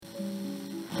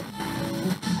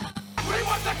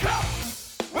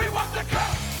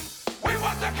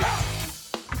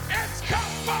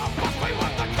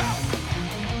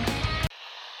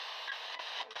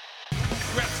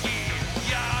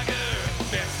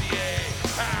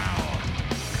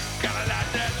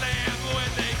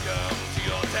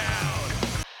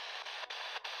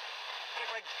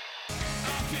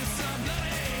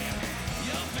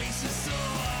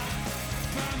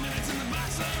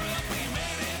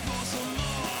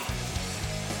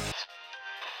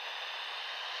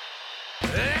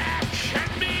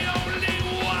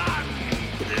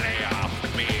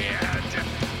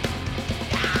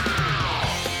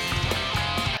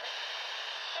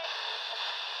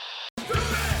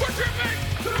tripping,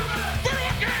 for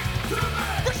looking,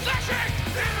 for slashing,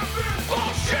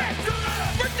 bullshit,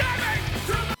 for damning.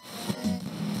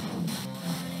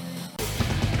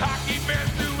 Hockey fans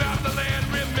throughout the land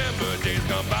remember days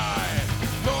gone by.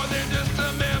 More than just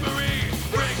a memory.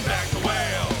 Bring back the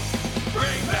whale.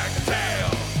 Bring back the tail.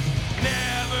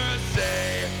 Never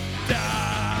say die.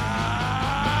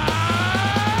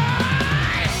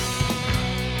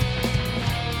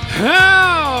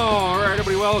 All right,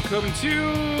 everybody, welcome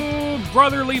to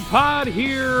Brotherly Pod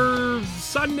here,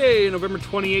 Sunday, November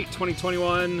 28,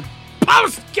 2021,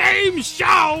 post-game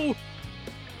show!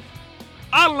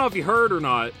 I don't know if you heard or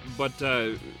not, but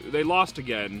they lost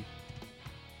again.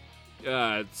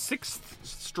 Sixth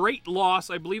straight loss.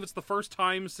 I believe it's the first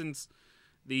time since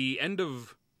the end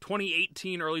of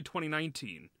 2018, early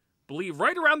 2019. Believe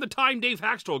right around the time Dave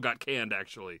Haxtell got canned,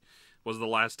 actually, was the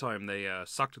last time they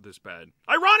sucked this bad.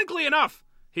 Ironically enough,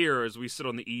 here as we sit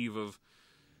on the eve of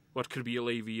what could be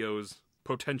Lavio's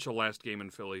potential last game in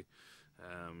Philly.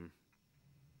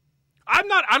 I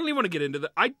don't even want to get into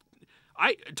that.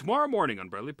 Tomorrow morning on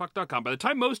BradleyPuck.com, by the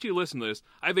time most of you listen to this,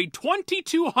 I have a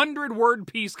 2,200 word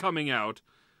piece coming out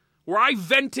where I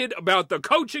vented about the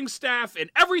coaching staff and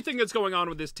everything that's going on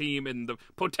with this team and the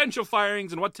potential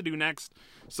firings and what to do next.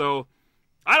 So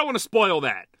I don't want to spoil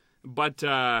that, but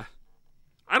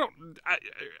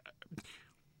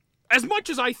as much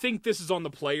as I think this is on the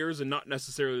players and not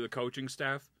necessarily the coaching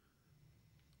staff,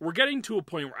 we're getting to a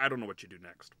point where I don't know what you do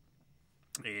next.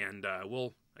 And I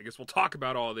guess we'll talk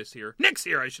about all of this here. Nick's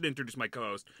here. I should introduce my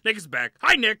co-host. Nick is back.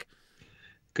 Hi, Nick.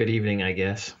 Good evening, I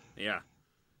guess. Yeah.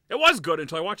 It was good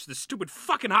until I watched this stupid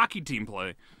fucking hockey team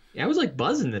play. Yeah, I was like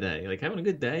buzzing today, like having a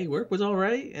good day. Work was all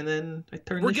right, and then I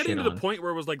turned We're this getting shit to on. the point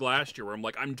where it was like last year where I'm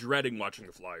like, I'm dreading watching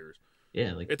the Flyers.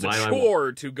 Yeah, like It's a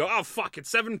chore to go, oh, fuck, it's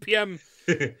 7 p.m.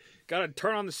 Gotta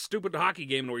turn on this stupid hockey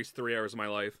game and waste 3 hours of my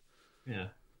life. Yeah.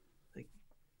 Like,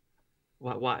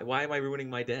 why am I ruining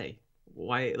my day?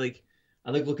 Why, like,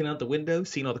 I like looking out the window,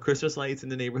 seeing all the Christmas lights in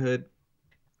the neighborhood.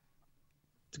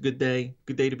 It's a good day.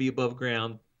 Good day to be above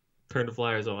ground. Turn the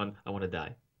Flyers on. I want to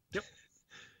die. Yep.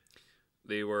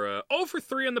 They were 0 for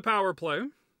 3 on the power play.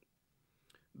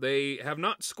 They have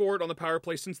not scored on the power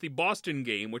play since the Boston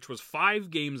game, which was 5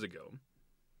 games ago.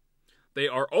 They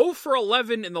are 0 for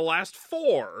 11 in the last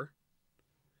 4.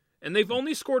 And they've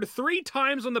only scored 3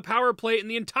 times on the power play in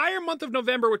the entire month of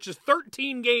November, which is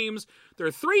 13 games.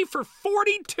 They're 3 for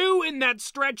 42 in that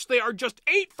stretch. They are just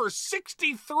 8 for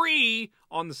 63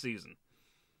 on the season.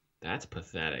 That's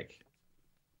pathetic.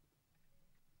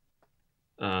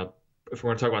 If we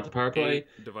want to talk about the power play,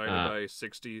 8 divided by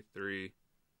 63,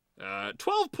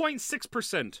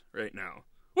 12.6% right now.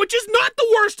 Which is not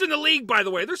the worst in the league, by the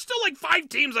way. There's still like 5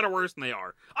 teams that are worse than they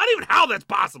are. I don't even know how that's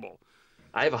possible.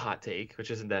 I have a hot take,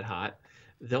 which isn't that hot.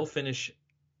 They'll finish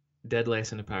dead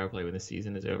last in the power play when the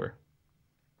season is over.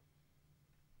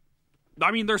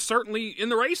 I mean, they're certainly in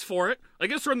the race for it. I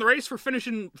guess they're in the race for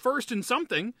finishing first in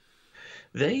something.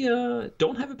 They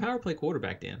don't have a power play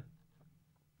quarterback, Dan.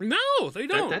 No, they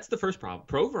don't. That's the first problem.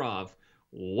 Provorov,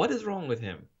 what is wrong with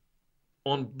him?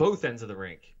 On both ends of the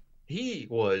rink. He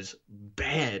was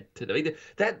bad today.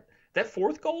 That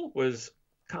fourth goal was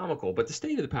comical, but the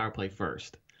state of the power play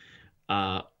first.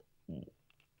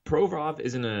 Provorov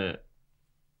isn't a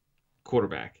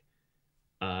quarterback.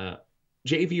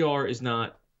 JVR is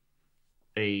not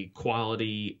a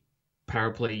quality power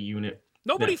play unit.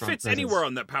 Nobody fits anywhere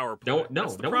on that power play. No,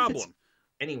 that's the no problem. one fits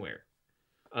anywhere.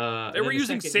 They were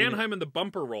using Sanheim in the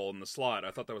bumper roll in the slot.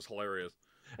 I thought that was hilarious.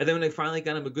 And then when they finally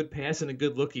got him a good pass and a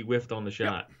good look, he whiffed on the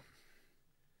shot. Yep.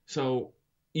 So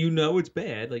it's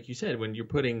bad, like you said, when you're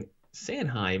putting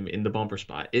Sanheim in the bumper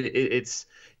spot. It's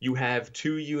you have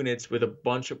 2 units with a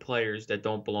bunch of players that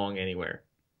don't belong anywhere.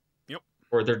 Yep.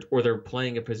 Or they're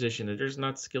playing a position that they're just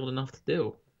not skilled enough to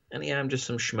do. And yeah, I'm just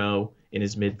some schmo in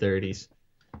his mid-30s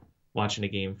watching a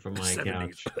game from my 70s.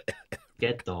 couch.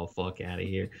 Get the fuck out of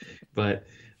here. But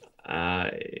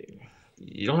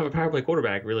you don't have a power play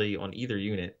quarterback really on either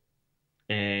unit.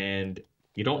 And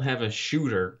you don't have a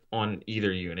shooter on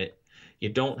either unit. You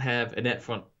don't have a net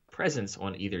front presence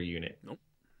on either unit. Nope.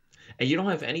 And you don't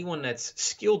have anyone that's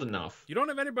skilled enough. You don't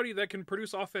have anybody that can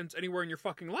produce offense anywhere in your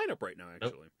fucking lineup right now,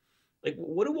 actually. Nope. Like,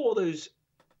 what do all those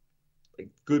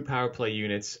good power play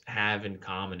units have in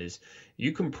common is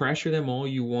you can pressure them all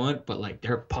you want, but like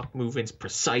their puck movement's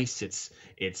precise. It's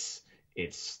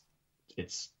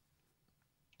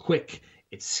quick.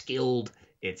 It's skilled.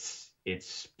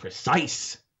 It's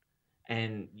precise.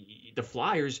 And the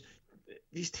Flyers,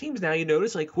 these teams now, you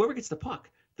notice, like whoever gets the puck,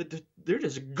 they're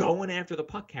just going after the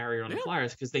puck carrier on the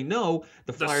Flyers because they know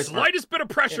the The Flyers slightest bit of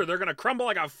pressure, they're going to crumble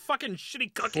like a fucking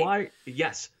shitty cookie.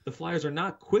 the Flyers are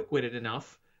not quick-witted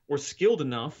enough or skilled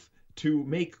enough to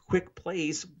make quick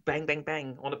plays, bang, bang,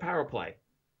 bang, on the power play,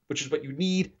 which is what you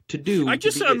need to do. I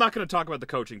just said I'm not going to talk about the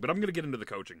coaching, but I'm going to get into the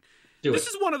coaching. This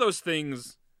is one of those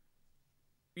things,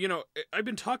 you know, I've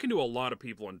been talking to a lot of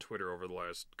people on Twitter over the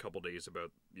last couple days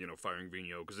about, you know, firing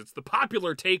Vigneault, because it's the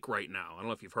popular take right now. I don't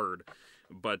know if you've heard,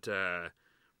 but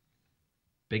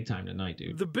big time tonight,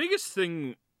 dude. The biggest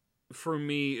thing for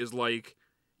me is, like,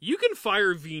 you can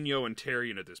fire Vigneault and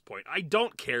Therrien at this point. I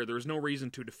don't care. There's no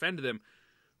reason to defend them.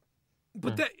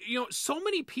 But that, you know, so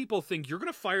many people think you're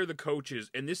going to fire the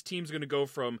coaches and this team's going to go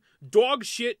from dog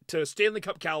shit to Stanley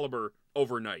Cup caliber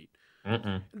overnight.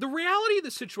 The reality of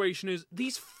the situation is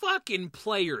these fucking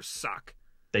players suck.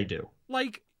 They do.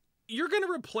 Like, you're going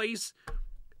to replace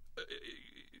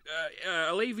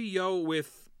Vigneault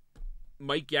with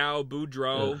Mike Yao,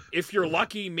 Boudreau. If you're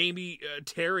lucky, maybe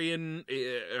Therrien,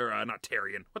 or not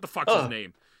Therrien. What the fuck's his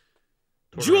name?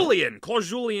 Claude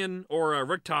Julien, or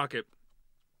Rick Tocchet.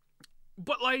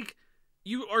 But, like,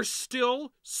 you are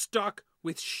still stuck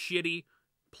with shitty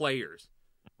players.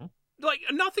 Like,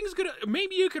 nothing's gonna...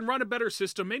 Maybe you can run a better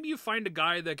system. Maybe you find a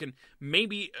guy that can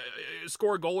maybe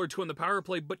score a goal or two on the power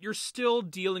play, but you're still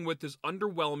dealing with this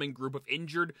underwhelming group of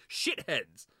injured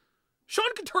shitheads.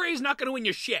 Sean Couturier is not going to win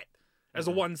you shit as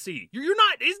a 1C. You're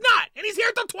not. He's not. And he's here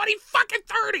until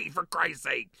 2030, for Christ's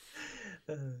sake.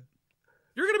 You're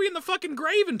going to be in the fucking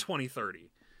grave in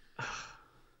 2030.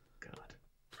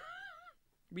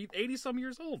 Be 80-some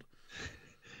years old.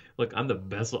 Look, I'm the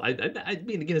best. I'd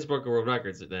be in the Guinness Book of World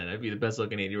Records then. I'd be the best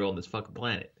looking 80-year-old on this fucking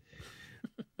planet.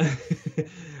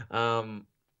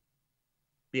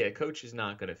 Yeah, coach is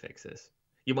not going to fix this.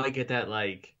 You might get that,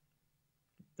 like,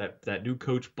 that new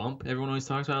coach bump everyone always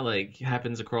talks about, like,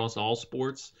 happens across all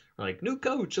sports. Or like, new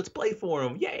coach, let's play for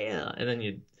him. Yeah. And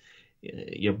then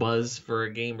you buzz for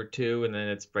a game or two, and then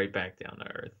it's right back down to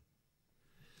earth.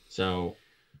 So,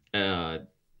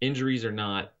 injuries are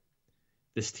not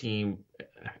this team.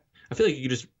 I feel like you could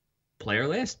just play our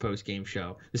last post-game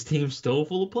show. This team's still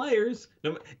full of players.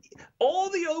 All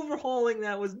the overhauling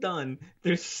that was done,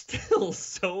 there's still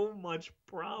so much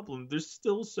problem. There's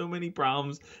still so many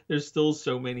problems. There's still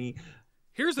so many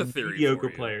Here's a theory mediocre for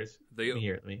you. players. Let me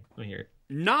hear it. Let me hear it.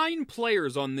 9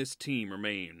 players on this team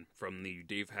remain from the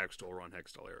Dave Hextall, Ron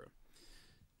Hextall era.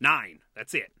 9.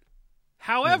 That's it.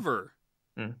 However...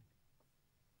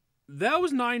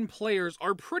 Those 9 players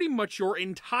are pretty much your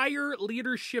entire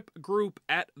leadership group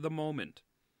at the moment.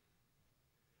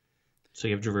 So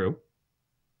you have Giroux.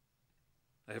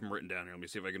 I have him written down here. Let me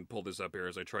see if I can pull this up here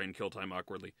as I try and kill time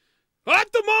awkwardly.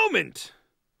 At the moment!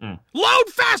 Load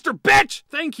faster, bitch!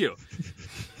 Thank you.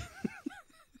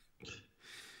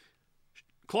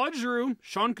 Claude Giroux,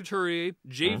 Sean Couturier,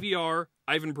 JVR,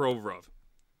 Ivan Provorov.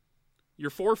 Your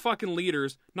 4 fucking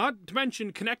leaders, not to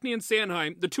mention Konechny and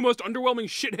Sanheim, the 2 most underwhelming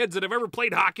shitheads that have ever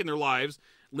played hockey in their lives.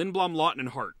 Lindblom, Lawton, and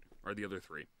Hart are the other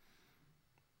 3.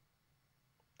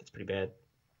 That's pretty bad.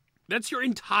 That's your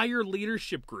entire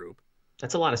leadership group.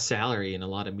 That's a lot of salary and a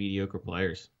lot of mediocre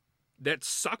players. That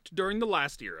sucked during the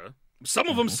last era. Some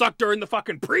of them sucked during the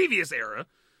fucking previous era.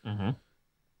 And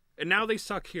now they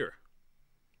suck here.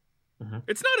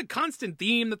 It's not a constant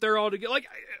theme that they're all together. Like,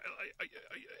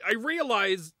 I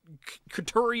realize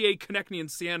Couturier, Konechny, and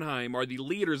Sanheim are the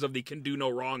leaders of the Can Do No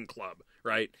Wrong Club,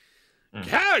 right?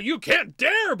 Yeah, you can't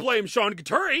dare blame Sean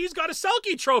Couturier. He's got a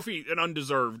Selke trophy, an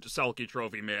undeserved Selke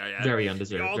trophy, may I add. Very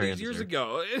undeserved. All very these years undeserved.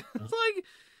 ago. It's like,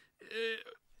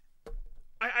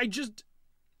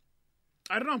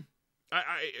 I don't know.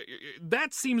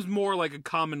 That seems more like a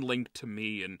common link to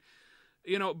me. And,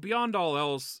 you know, beyond all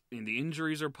else, the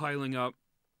injuries are piling up.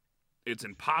 It's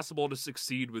impossible to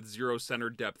succeed with 0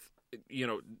 center depth, you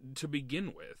know, to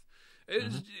begin with.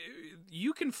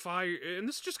 You can fire, and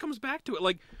this just comes back to it.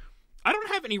 Like, I don't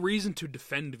have any reason to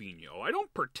defend Vigneault. I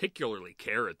don't particularly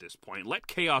care at this point. Let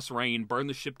chaos reign, burn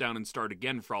the ship down, and start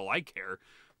again for all I care.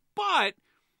 But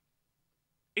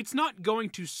it's not going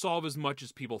to solve as much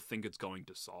as people think it's going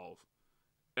to solve.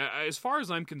 As far as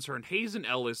I'm concerned, Hayes and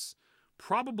Ellis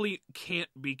probably can't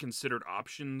be considered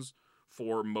options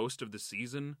for most of the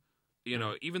season. You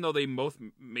know, even though they both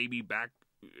may be back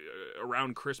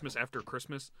around Christmas, after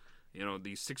Christmas, you know,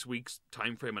 the 6 weeks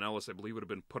time frame on Ellis, I believe, would have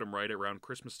been put him right around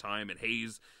Christmas time. And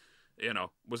Hayes, you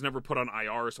know, was never put on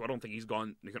IR, so I don't think he's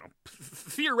gone, you know,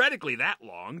 theoretically that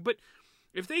long. But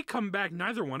if they come back,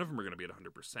 neither one of them are going to be at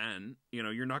 100%. You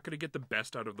know, you're not going to get the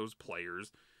best out of those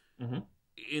players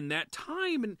in that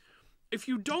time. And if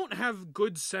you don't have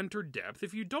good center depth,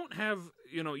 if you don't have,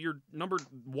 your number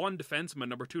 1 defenseman,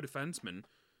 number 2 defenseman,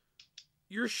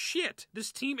 you're shit.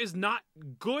 This team is not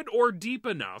good or deep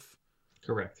enough.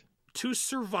 Correct. To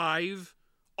survive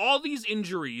all these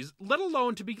injuries, let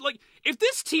alone to be like, if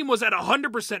this team was at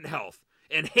 100% health,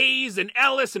 and Hayes and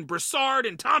Ellis and Brassard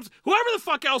and Thompson, whoever the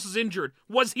fuck else is injured,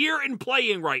 was here and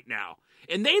playing right now,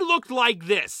 and they looked like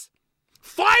this,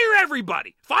 fire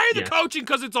everybody. Fire the coaching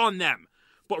because it's on them.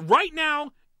 But right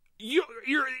now, your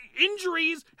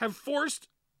injuries have forced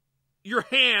your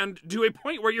hand to a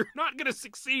point where you're not going to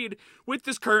succeed with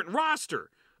this current roster.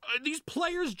 These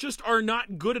players just are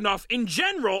not good enough in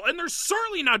general, and they're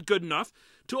certainly not good enough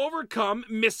to overcome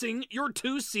missing your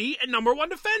 2C and number 1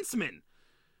 defenseman.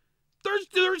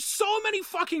 There's so many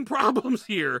fucking problems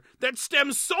here that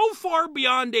stem so far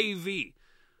beyond AV.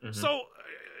 Mm-hmm. So,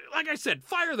 like I said,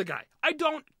 fire the guy. I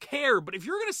don't care, but if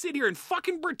you're going to sit here and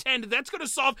fucking pretend that's going to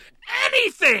solve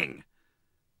anything,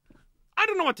 I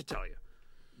don't know what to tell you.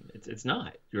 It's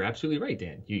not. You're absolutely right,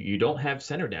 Dan. You don't have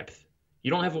center depth. You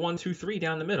don't have a 1-2-3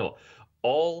 down the middle.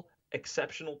 All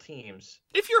exceptional teams.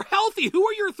 If you're healthy, who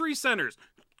are your 3 centers?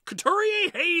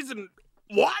 Couturier, Hayes, and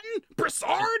Watton?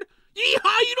 Brassard?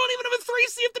 Yeehaw, you don't even have a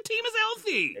 3C if the team is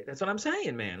healthy. That's what I'm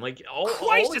saying, man. Like,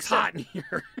 Christ, it's hot in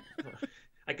here.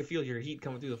 I can feel your heat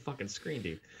coming through the fucking screen,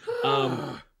 dude.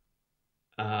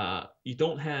 You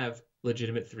don't have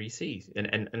legitimate 3Cs.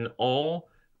 And all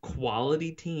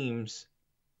quality teams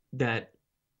that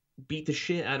beat the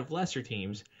shit out of lesser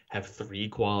teams have 3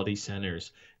 quality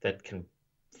centers that can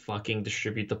fucking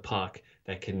distribute the puck,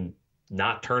 that can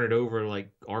not turn it over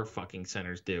like our fucking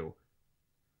centers do.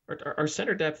 Our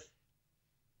center depth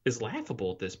is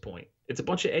laughable at this point. It's a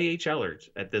bunch of AHLers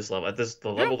at this level, the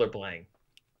level they're playing.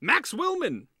 Max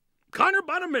Willman, Connor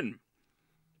Bunneman.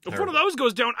 If one of those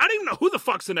goes down, I don't even know who the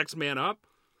fuck's the next man up.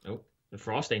 Nope. And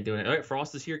Frost ain't doing it. All right,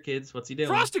 Frost is here, kids. What's he doing?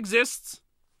 Frost exists.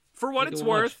 For what it's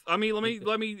worth. I mean,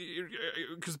 let me,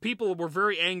 because people were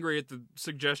very angry at the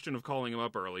suggestion of calling him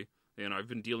up early. And I've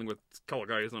been dealing with a couple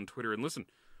guys on Twitter. And listen,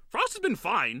 Frost has been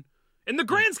fine. In the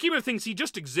grand scheme of things, he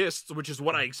just exists, which is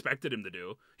what I expected him to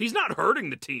do. He's not hurting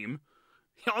the team.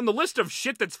 On the list of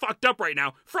shit that's fucked up right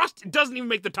now, Frost doesn't even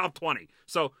make the top 20.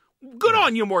 So, good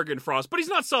on you, Morgan Frost, but he's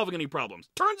not solving any problems.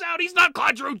 Turns out he's not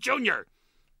Claude Giroux Jr.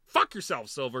 Fuck yourself,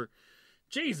 Silver.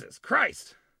 Jesus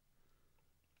Christ.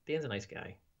 Dan's a nice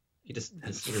guy. He just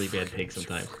has really bad takes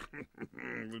sometimes.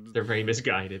 They're very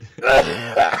misguided.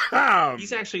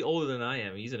 He's actually older than I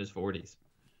am. He's in his 40s.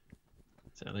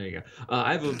 So there you go.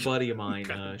 I have a buddy of mine,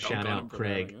 shout out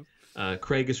Craig.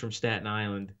 Craig is from Staten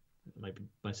Island. I might be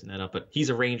messing that up, but he's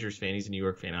a Rangers fan. He's a New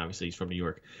York fan, obviously. He's from New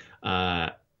York.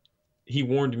 He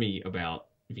warned me about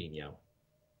Vigneault.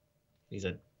 He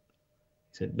said,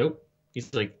 nope.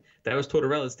 He's like, that was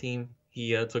Tortorella's team.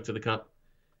 He took to the cup.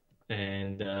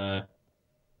 And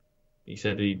he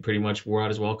said he pretty much wore out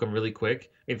his welcome really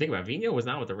quick. I mean, think about it. Vigneault was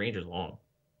not with the Rangers long.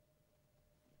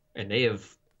 And they have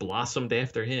blossomed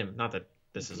after him. Not that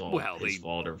this is all his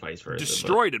fault or vice versa.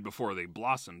 Destroyed it before they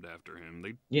blossomed after him.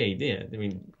 Yeah, he did. I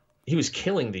mean, he was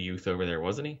killing the youth over there,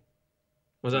 wasn't he?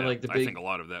 Was that like the big... I think a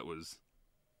lot of that was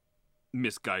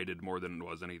misguided more than it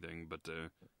was anything. But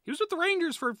he was with the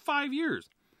Rangers for 5 years.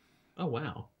 Oh,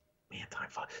 wow. Man, time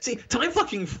flies. See, time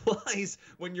fucking flies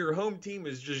when your home team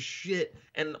is just shit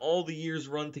and all the years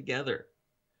run together.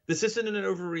 This isn't an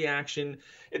overreaction.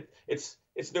 It's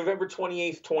November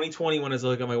 28th, 2020 when I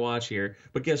look at my watch here.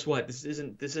 But guess what? This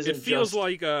isn't It feels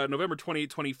like November 28th,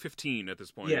 2015 at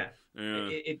this point. Yeah.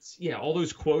 It's all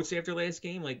those quotes after last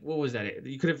game. Like, what was that?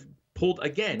 You could have pulled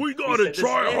again. We got to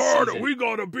try harder. We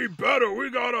got to be better. We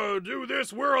got to do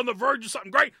this. We're on the verge of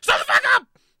something great. Shut the fuck up!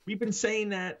 We've been saying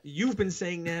that. You've been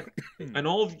saying that. And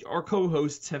all of our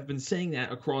co-hosts have been saying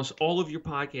that across all of your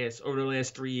podcasts over the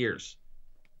last 3 years.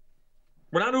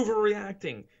 We're not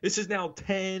overreacting. This is now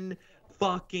 10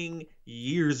 fucking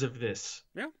years of this.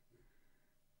 Yeah.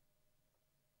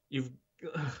 The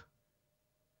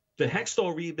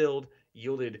Hextall rebuild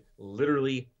yielded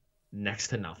literally next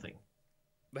to nothing.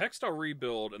 The Hextall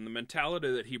rebuild and the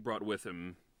mentality that he brought with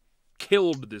him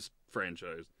killed this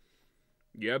franchise.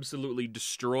 You absolutely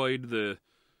destroyed the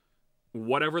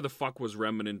whatever the fuck was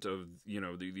remnant of,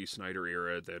 the Snyder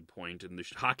era at that point and the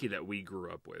hockey that we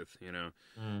grew up with,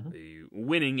 the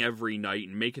winning every night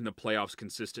and making the playoffs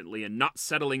consistently and not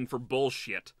settling for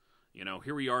bullshit.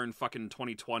 Here we are in fucking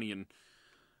 2020 and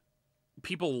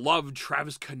people love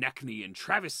Travis Konechny and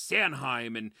Travis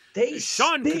Sanheim and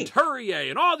Sean Couturier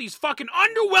and all these fucking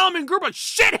underwhelming group of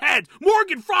shitheads.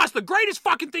 Morgan Frost, the greatest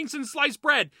fucking thing since sliced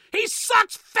bread. He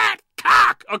sucks fat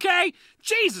cock, okay?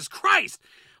 Jesus Christ.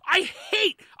 I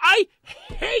hate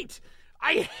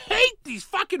I hate these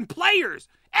fucking players.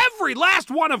 Every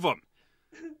last one of them.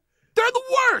 They're the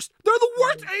worst. They're the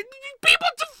worst. People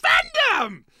defend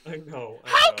them. I know.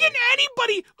 How can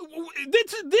anybody...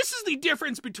 This is the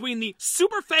difference between the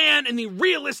super fan and the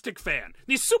realistic fan.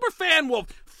 The super fan will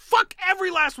fuck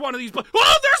every last one of these players.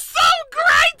 Oh, they're so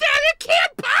great that it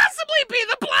can't possibly be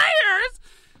the players.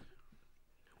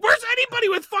 Where's anybody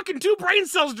with fucking 2 brain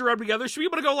cells to rub together should be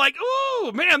able to go like,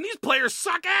 ooh, man, these players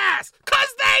suck ass.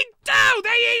 Because they do. They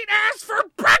eat ass for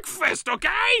breakfast,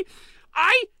 okay?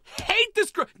 I hate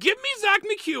this. Give me Zach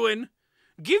McEwen.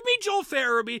 Give me Joel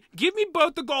Farabee. Give me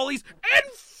both the goalies.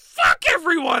 And fuck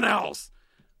everyone else.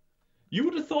 You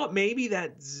would have thought maybe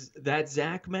that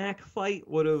Zach Mack fight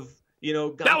would have,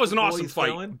 got that was the an awesome boys fight.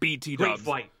 going. BT Great Dubs.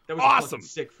 fight. That was awesome. A fucking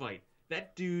sick fight.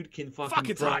 That dude can fucking Fuck,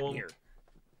 it's throw hot him. in here.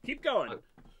 Keep going.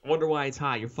 I wonder why it's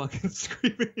hot. You're fucking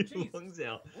screaming your lungs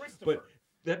out. But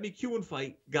that McEwen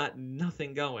fight got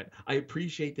nothing going. I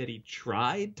appreciate that he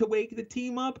tried to wake the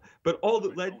team up, but all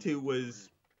it led to was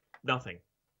nothing.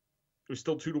 It was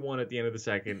still 2-1 at the end of the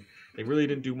second. They really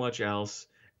didn't do much else,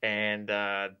 and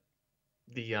the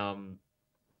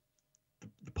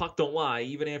puck don't lie.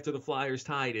 Even after the Flyers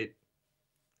tied it,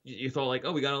 you thought like,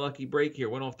 oh, we got a lucky break here.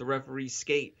 Went off the referee's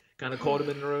skate, kind of caught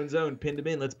him in their own zone, pinned him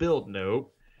in. Let's build.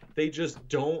 Nope. They just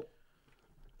don't.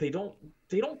 They don't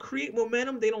create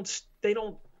momentum. They just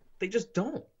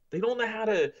don't. They don't know how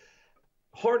to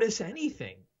harness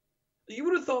anything. You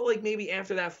would have thought like maybe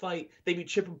after that fight they'd be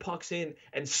chipping pucks in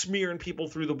and smearing people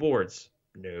through the boards.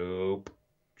 Nope.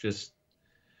 It's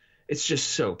just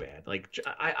so bad. Like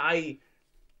I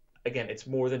again, it's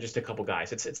more than just a couple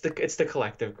guys. It's the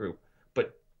collective group.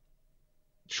 But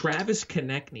Travis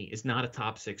Konechny is not a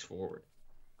top 6 forward.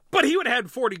 But he would have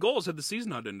had 40 goals had the season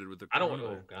not ended with the. I don't want to.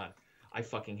 Oh God, I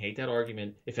fucking hate that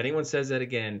argument. If anyone says that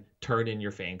again, turn in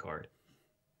your fan card.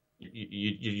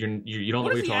 You don't know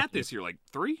what you're talking at this year? Like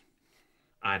 3?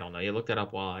 I don't know. You look that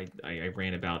up while I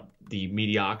ran about the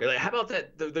mediocre. Like, how about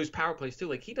that? Those power plays too.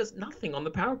 Like he does nothing on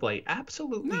the power play.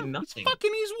 Absolutely nothing.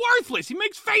 He's worthless. He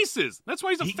makes faces. That's why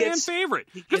he's a fan favorite.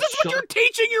 Because that's what you're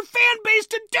teaching your fan base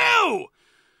to do.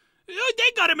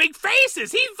 They gotta make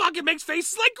faces. He fucking makes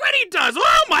faces like Gritty does.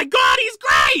 Oh my God, he's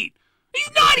great.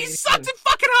 He's not. He sucks at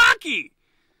fucking hockey.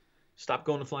 Stop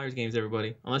going to Flyers games,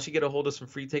 everybody. Unless you get a hold of some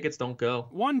free tickets, don't go.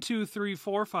 1, 2, 3,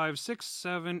 4, 5, 6,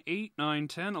 7, 8, 9,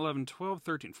 10, 11, 12,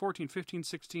 13, 14, 15,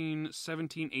 16,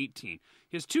 17, 18.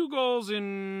 He has 2 goals in...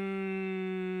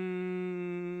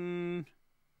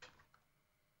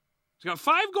 He's got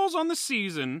 5 goals on the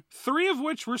season, 3 of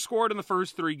which were scored in the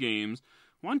first 3 games.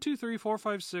 1, 2, 3, 4,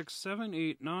 5, 6, 7,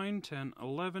 8, 9, 10,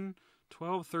 11,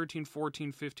 12, 13,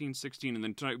 14, 15, 16, and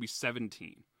then tonight would be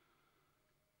 17.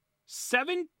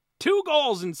 2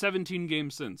 goals in 17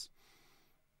 games since.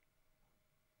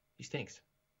 He stinks.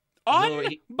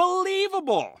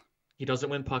 Unbelievable. He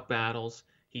doesn't win puck battles.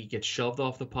 He gets shoved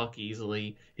off the puck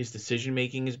easily. His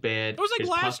decision-making is bad. It was like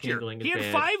last year. He had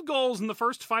 5 goals in the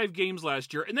first 5 games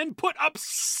last year and then put up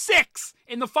 6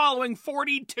 in the following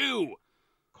 42.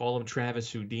 Call him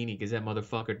Travis Houdini because that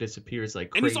motherfucker disappears like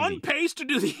crazy. And he's on pace to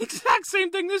do the exact same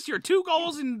thing this year. 2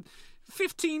 goals in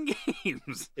 15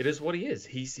 games. It is what he is.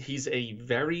 He's a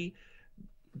very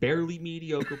barely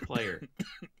mediocre player.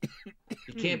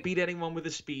 He can't beat anyone with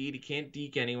his speed. He can't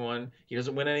deke anyone. He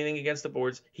doesn't win anything against the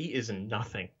boards. He is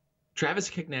nothing. Travis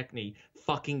Konechny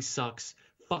fucking sucks.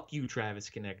 Fuck you,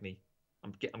 Travis Konechny.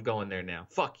 I'm going there now.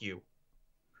 Fuck you.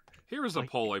 Here was a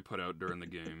poll I put out during the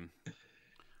game.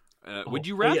 Would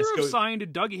you rather have signed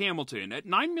Dougie Hamilton at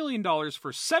 $9 million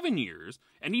for 7 years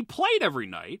and he played every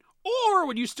night, or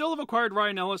would you still have acquired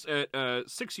Ryan Ellis at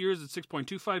 6 years at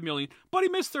 $6.25 million, but he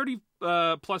missed 30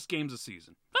 plus games a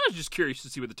season? I was just curious to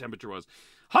see what the temperature was.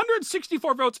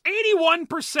 164 votes,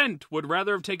 81% would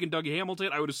rather have taken Dougie Hamilton.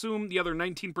 I would assume the other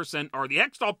 19% are the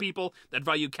Hextall people that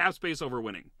value cap space over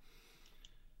winning.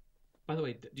 By the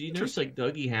way, do you notice like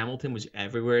Dougie Hamilton was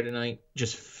everywhere tonight,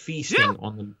 just feasting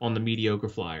on the mediocre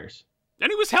Flyers? And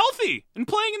he was healthy and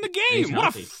playing in the game.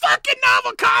 What a fucking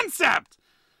novel concept!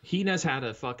 He knows how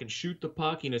to fucking shoot the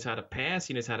puck. He knows how to pass.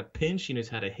 He knows how to pinch. He knows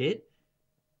how to hit.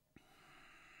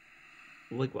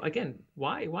 Like again,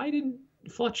 why didn't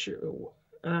Fletcher?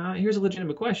 Here's a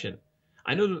legitimate question.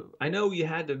 I know you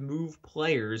had to move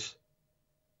players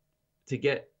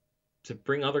to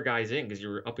bring other guys in because you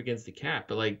were up against the cap,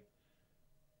 but like,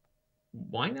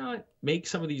 why not make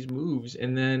some of these moves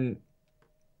and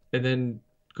then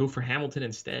go for Hamilton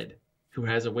instead, who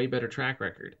has a way better track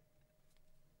record?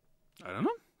 I don't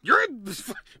know. You're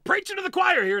preaching to the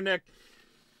choir here, Nick.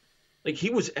 Like, he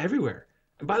was everywhere.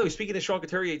 And by the way, speaking of Sean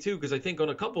Couturier too, because I think on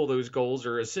a couple of those goals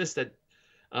or assists that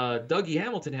Dougie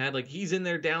Hamilton had. Like, he's in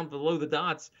there down below the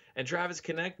dots. And Travis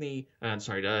Konechny, I'm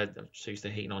sorry, I'm so used to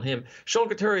hating on him. Sean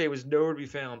Couturier was nowhere to be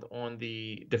found on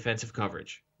the defensive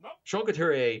coverage. Nope. Sean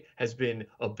Couturier has been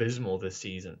abysmal this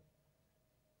season.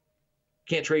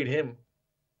 Can't trade him.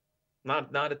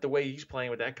 Not at the way he's playing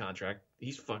with that contract.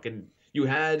 He's fucking. You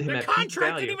had him The at peak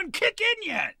contract value. didn't even kick in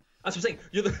yet. That's what I'm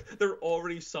saying. They're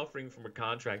already suffering from a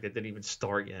contract that didn't even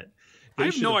start yet. I They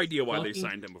have no should've idea why they fucking-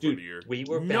 signed him before Dude, the year. we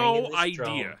were banging No this idea.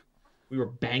 drum. We were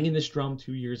banging this drum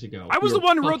 2 years ago. I was We the were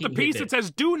one who wrote the fucking piece hitting that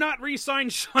says, "Do not re-sign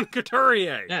Sean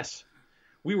Couturier." Yes,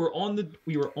 we were on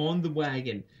the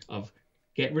wagon of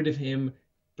get rid of him,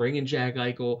 bring in Jack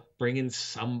Eichel, bring in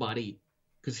somebody,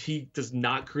 because he does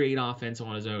not create offense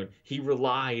on his own. He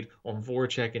relied on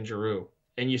Voracek and Giroux,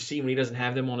 and you see when he doesn't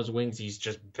have them on his wings, he's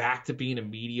just back to being a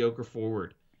mediocre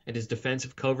forward. And his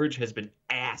defensive coverage has been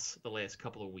ass the last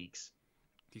couple of weeks.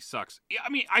 He sucks. Yeah, I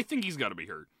mean, I think he's got to be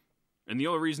hurt. And the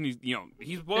only reason he's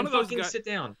one Then of those fucking guys. sit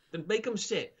down. Then make him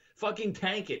sit. Fucking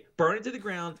tank it. Burn it to the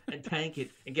ground and tank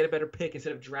it and get a better pick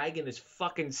instead of dragging this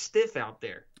fucking stiff out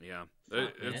there. Yeah,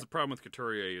 Fuck, that's man. the problem with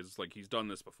Couturier is like he's done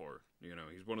this before.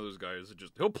 He's one of those guys that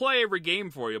he'll play every game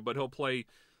for you, but he'll play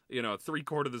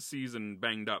 3/4 of the season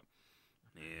banged up,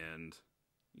 and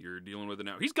you're dealing with it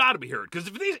now. He's got to be hurt because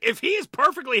if he is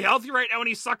perfectly healthy right now and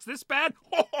he sucks this bad,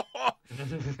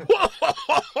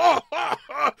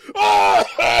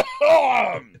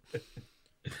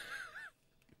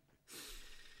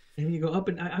 And you go up,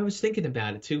 and I was thinking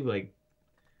about it too, like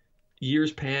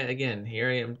years past. Again, here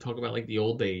I am talking about like the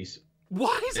old days.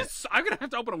 why is it? I'm gonna have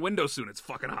to open a window soon. It's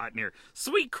fucking hot in here.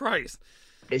 Sweet Christ!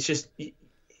 It's just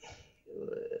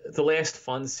the last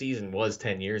fun season was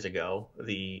 10 years ago.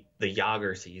 The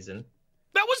Yager season.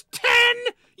 That was 10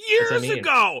 years what I mean.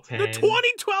 ago. 10. The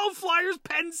 2012 Flyers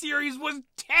Penn series was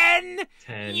 10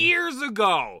 10 years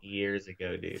ago. years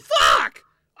ago, dude. Fuck!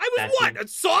 I was That's what? it. A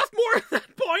sophomore at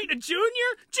that point? A junior?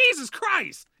 Jesus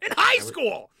Christ! In high was-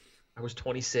 school! I was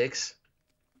 26.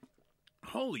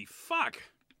 Holy fuck.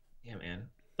 Yeah, man.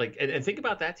 Like, and think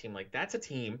about that team. Like, that's a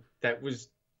team that was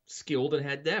skilled and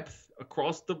had depth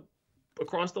across the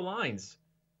lines.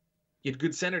 You had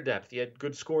good center depth. You had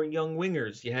good scoring young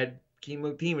wingers. You had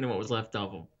Kimmo Timonen and what was left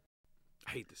of them.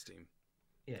 I hate this team.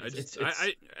 Yeah,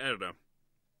 I don't know.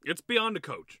 It's beyond a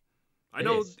coach. I It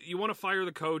know is. you want to fire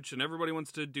the coach, and everybody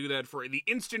wants to do that for the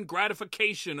instant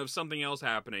gratification of something else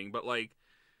happening, but, like,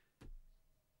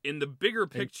 in the bigger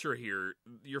picture here,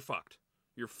 you're fucked.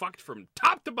 You're fucked from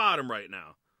top to bottom right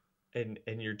now. and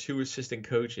your two assistant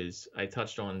coaches, I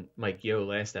touched on Mike Yeo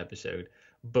last episode.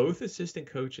 Both assistant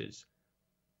coaches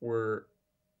were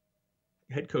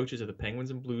head coaches of the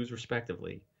Penguins and Blues,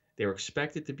 respectively. They were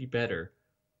expected to be better.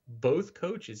 Both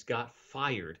coaches got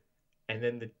fired, and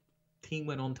then the team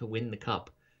went on to win the cup.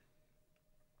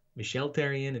 Michel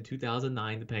Therrien in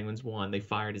 2009, the Penguins won. They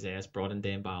fired his ass, brought in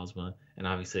Dan Bylsma, and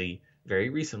obviously, very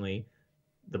recently,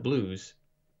 the Blues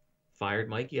fired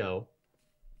Mike Yeo,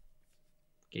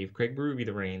 gave Craig Berube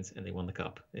the reins, and they won the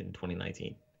cup in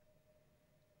 2019.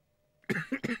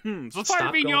 So fire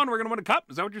Stop Vignon, going- we're going to win a cup?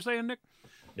 Is that what you're saying, Nick?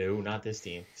 No, not this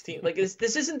team. This team, like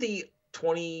this isn't the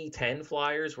 2010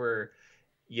 Flyers where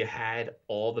you had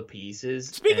all the pieces.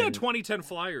 Speaking of and- 2010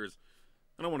 Flyers,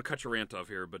 I don't want to cut your rant off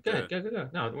here, but Go ahead, go.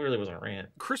 No, it really wasn't a rant.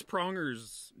 Chris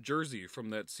Pronger's jersey from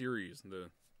that series in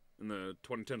the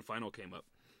 2010 final came up.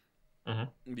 Uh-huh.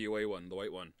 The away one, the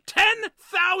white one.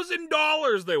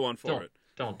 $10,000 they won for it.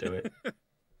 Don't do it.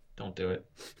 Don't do it.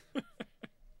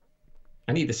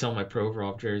 I need to sell my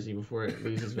Provorov jersey before it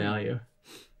loses value.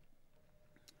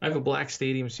 I have a black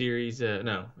Stadium Series.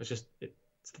 No, it's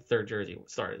the third jersey.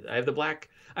 Started. I have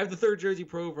the third jersey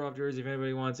Provorov jersey. If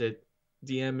anybody wants it,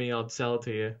 DM me. I'll sell it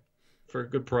to you for a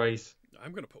good price.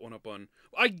 I'm going to put one up on...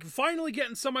 I'm finally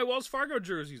getting some of my Wells Fargo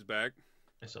jerseys back.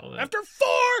 I saw that. After 4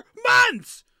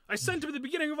 months! I sent them at the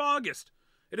beginning of August.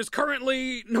 It is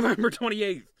currently November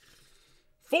 28th.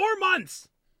 4 months!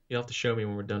 You'll have to show me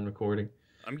when we're done recording.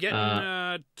 I'm getting,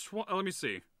 let me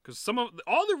see. Because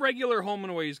all the regular home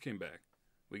and aways came back.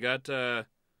 We got, Yando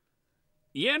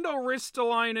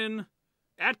Ristolainen,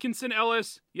 Atkinson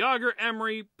Ellis, Yager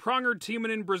Emery, Pronger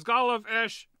Timonen, Brizgalov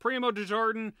Esch, Primo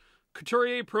Desjardins,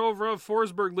 Couturier Provorov,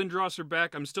 Forsberg Lindros are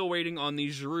back. I'm still waiting on the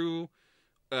Giroux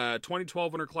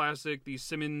 2012 Winter Classic, the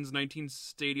Simmons 19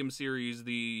 Stadium Series,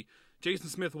 the Jason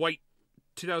Smith White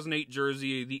 2008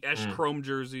 jersey, the Esch Chrome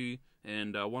jersey,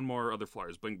 and one more other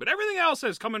Flyers bling. But everything else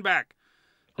is coming back.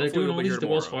 They're Hopefully doing we'll all be these here at the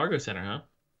Wells tomorrow. Fargo Center, huh?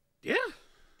 Yeah.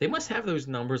 They must have those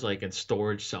numbers like in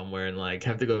storage somewhere, and like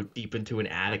have to go deep into an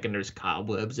attic, and there's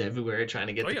cobwebs everywhere trying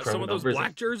to get the pro some of those numbers.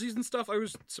 black jerseys and stuff. I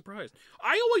was surprised.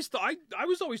 I always thought I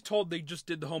was always told they just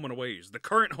did the home and aways, the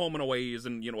current home and aways,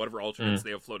 and whatever alternates they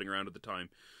have floating around at the time.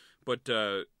 But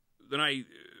then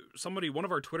one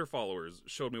of our Twitter followers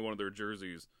showed me one of their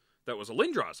jerseys that was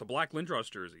a black Lindros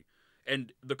jersey.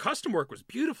 And the custom work was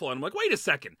beautiful. And I'm like, wait a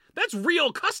second. That's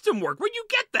real custom work. Where'd you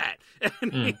get that?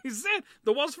 And he said,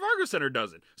 the Wells Fargo Center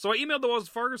does it. So I emailed the Wells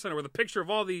Fargo Center with a picture of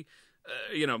all the,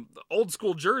 the old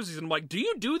school jerseys. And I'm like, do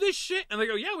you do this shit? And they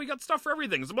go, yeah, we got stuff for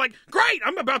everything. So I'm like, great.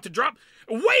 I'm about to drop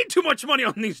way too much money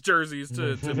on these jerseys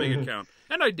to make it count.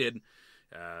 And I did.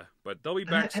 But they'll be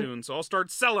back soon. So I'll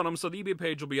start selling them. So the eBay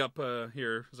page will be up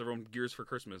here as everyone gears for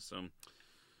Christmas. So,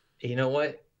 you know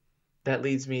what? That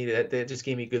leads me to that just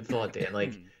gave me good thought, Dan.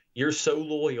 Like, you're so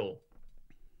loyal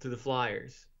to the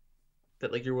Flyers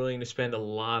that like you're willing to spend a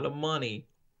lot of money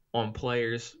on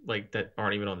players like that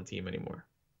aren't even on the team anymore.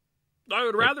 I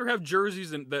would rather have jerseys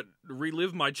that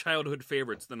relive my childhood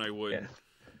favorites than I would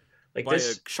buy a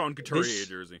Sean Couturier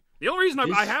jersey. The only reason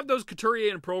I have those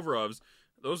Couturier and Provorovs,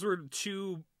 those were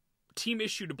 2 team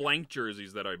issued blank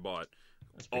jerseys that I bought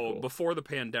cool. before the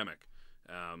pandemic,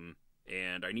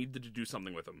 and I needed to do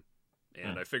something with them.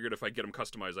 And I figured if I get them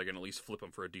customized, I can at least flip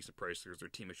them for a decent price because they're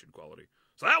team issued quality.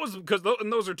 So that was because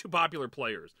those are 2 popular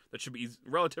players that should be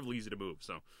relatively easy to move.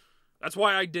 So that's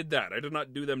why I did that. I did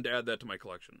not do them to add that to my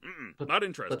collection. Not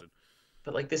interested.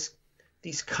 But like these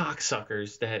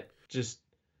cocksuckers that just,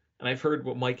 and I've heard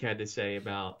what Mike had to say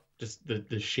about just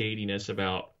the shadiness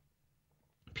about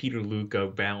Peter Luca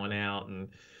bowing out and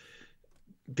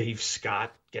Dave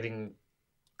Scott getting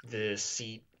the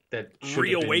seat that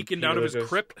reawakened out of his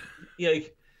crypt. Yeah,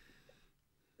 like,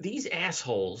 these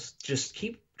assholes just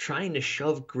keep trying to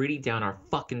shove Gritty down our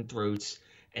fucking throats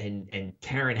and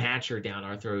Taryn Hatcher down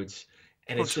our throats.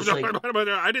 And it's just like,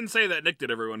 I didn't say that. Nick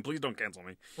did, everyone. Please don't cancel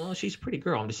me. Well, she's a pretty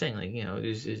girl. I'm just saying, like,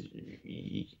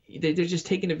 they're just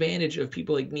taking advantage of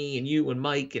people like me and you and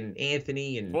Mike and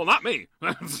Anthony and. Well, not me.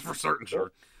 That's for certain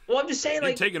sure. Well, I'm just saying,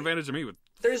 like, taking advantage of me with.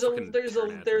 There's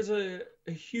a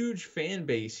huge fan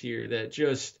base here that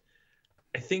just,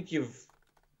 I think you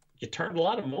turned a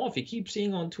lot of them off. You keep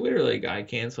seeing on Twitter like, I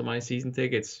cancel my season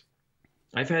tickets.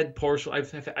 I've had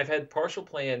partial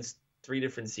plans 3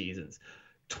 different seasons.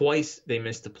 Twice they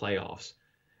missed the playoffs.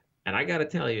 And I got to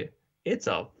tell you, it's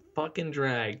a fucking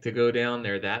drag to go down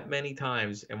there that many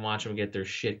times and watch them get their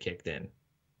shit kicked in.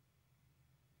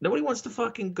 Nobody wants to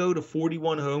fucking go to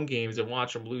 41 home games and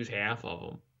watch them lose half of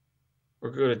them. Or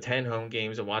go to 10 home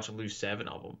games and watch them lose 7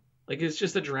 of them. Like, it's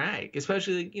just a drag.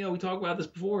 Especially, we talked about this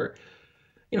before.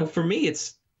 For me,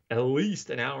 it's at least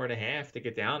an hour and a half to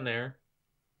get down there.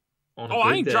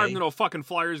 I ain't driving to a fucking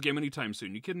Flyers game anytime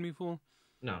soon. You kidding me, fool?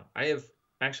 No, I've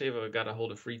got a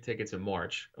hold of free tickets in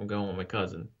March. I'm going with my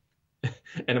cousin.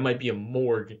 And it might be a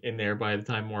morgue in there by the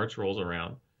time March rolls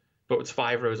around. But it's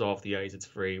 5 rows off the ice. It's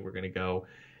free. We're going to go.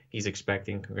 He's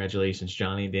expecting. Congratulations,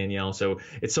 Johnny and Danielle. So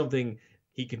it's something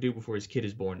he can do before his kid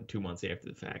is born 2 months after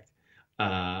the fact.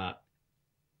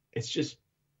 It's just,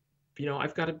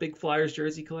 I've got a big Flyers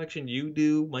jersey collection. You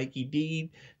do, Mikey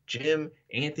D, Jim,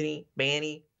 Anthony,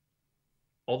 Manny,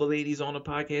 all the ladies on the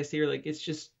podcast here. Like, it's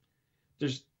just,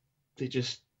 they've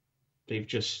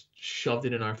just shoved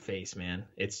it in our face, man.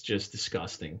 It's just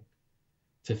disgusting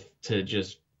to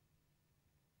just,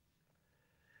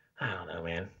 I don't know,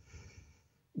 man.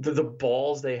 The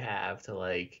balls they have to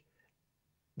like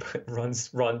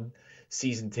run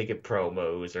season ticket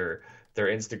promos, or their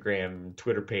Instagram,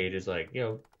 Twitter page is like,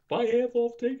 buy half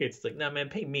off tickets. It's like, nah, man,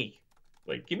 pay me.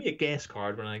 Like, give me a gas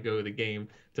card when I go to the game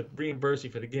to reimburse you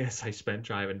for the gas I spent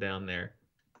driving down there.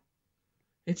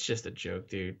 It's just a joke,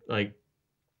 dude. Like,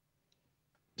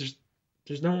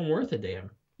 there's no one worth a damn.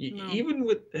 No. Even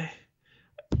with,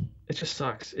 it just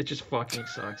sucks. It just fucking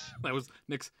sucks. That was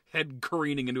Nick's head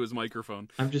careening into his microphone.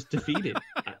 I'm just defeated.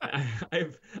 I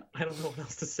don't know what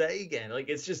else to say again. Like,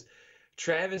 it's just,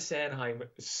 Travis Sanheim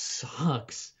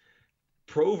sucks.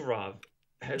 Provorov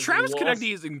Travis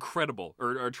Konecny is incredible,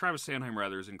 or Travis Sanheim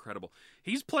rather is incredible.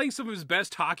 He's playing some of his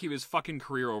best hockey of his fucking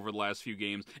career over the last few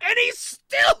games, and he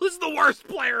still is the worst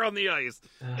player on the ice.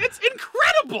 It's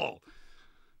incredible.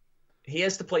 He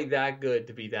has to play that good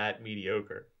to be that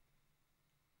mediocre.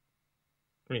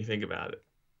 When you think about it,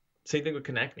 same thing with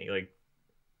Konecny. Like,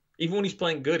 even when he's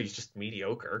playing good, he's just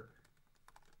mediocre.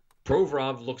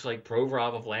 Provorov looks like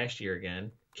Provorov of last year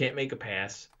again. Can't make a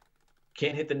pass.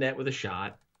 Can't hit the net with a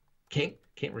shot. Can't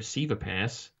receive a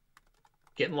pass.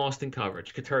 Getting lost in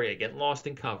coverage. Couturier getting lost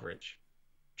in coverage.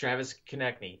 Travis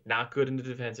Konecny not good in the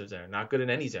defensive zone. Not good in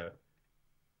any zone.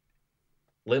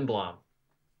 Lindblom.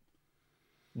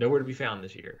 Nowhere to be found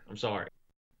this year. I'm sorry.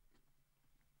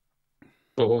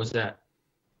 Oh, what was that?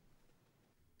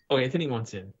 Oh, Anthony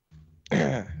wants in.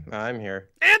 I'm here.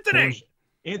 Anthony!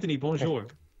 Anthony, bonjour.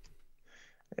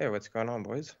 Hey, what's going on,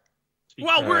 boys?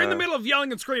 Well, we're in the middle of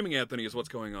yelling and screaming, Anthony, is what's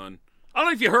going on. I don't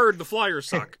know if you heard, the Flyers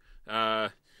suck. Oh,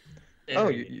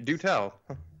 you do tell.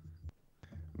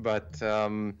 But,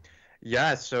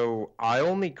 yeah, so I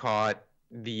only caught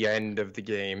the end of the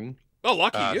game. Oh,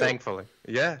 lucky you. Thankfully.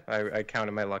 Yeah, I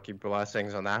counted my lucky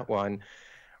blessings on that one.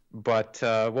 But,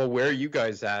 well, where are you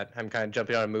guys at? I'm kind of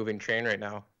jumping on a moving train right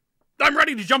now. I'm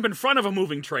ready to jump in front of a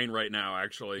moving train right now,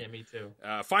 actually. Yeah, me too.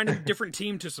 Find a different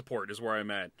team to support is where I'm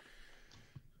at.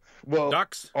 Well,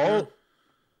 Ducks?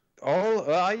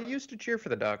 I used to cheer for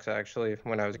the Ducks, actually,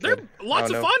 when I was a They're kid.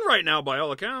 lots of fun right now, by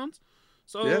all accounts.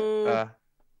 So, Yeah,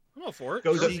 I'm all for it.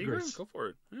 Go Sure, Seagulls. Go for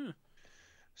it. Yeah.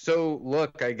 So,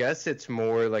 look, I guess it's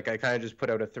more like I kind of just put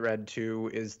out a thread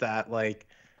too, is that like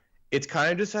it's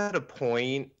kind of just at a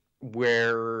point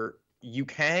where you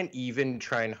can't even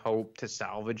try and hope to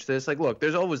salvage this. Like, look,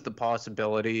 there's always the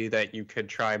possibility that you could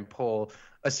try and pull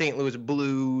a St. Louis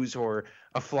Blues or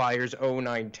a Flyers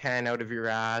 09-10 out of your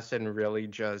ass and really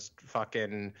just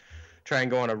fucking try and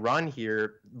go on a run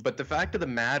here. But the fact of the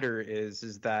matter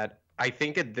is that I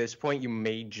think at this point you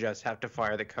may just have to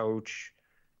fire the coach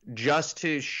just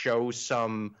to show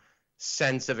some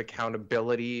sense of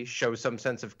accountability, show some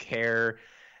sense of care.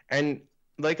 And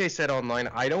like I said online,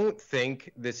 I don't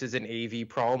think this is an AV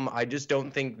problem. I just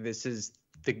don't think this is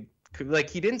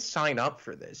he didn't sign up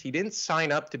for this. He didn't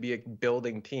sign up to be a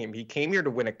building team. He came here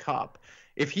to win a cup.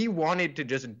 If he wanted to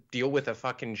just deal with a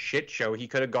fucking shit show, he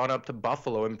could have gone up to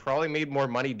Buffalo and probably made more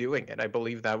money doing it. I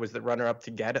believe that was the runner-up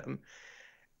to get him.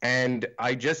 And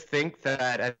I just think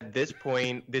that at this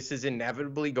point, this is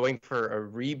inevitably going for a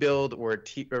rebuild or a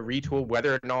retool,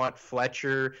 whether or not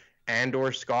Fletcher and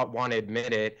or Scott want to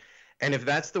admit it. And if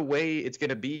that's the way it's going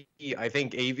to be, I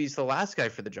think AV's the last guy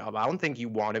for the job. I don't think you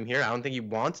want him here. I don't think he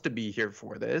wants to be here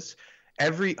for this.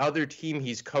 Every other team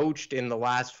he's coached in the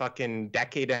last fucking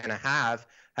decade and a half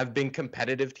have been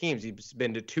competitive teams. He's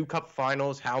been to 2 cup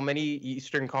finals, how many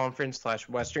Eastern Conference /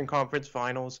 Western Conference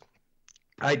finals.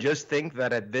 I just think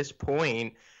that at this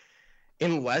point,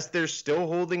 unless they're still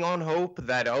holding on hope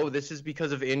that, oh, this is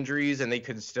because of injuries and they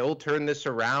could still turn this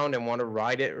around and want to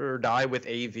ride it or die with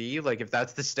AV, like if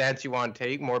that's the stance you want to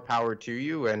take, more power to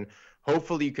you. And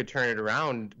hopefully you could turn it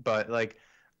around. But like,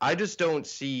 I just don't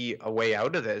see a way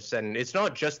out of this. And it's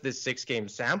not just this 6-game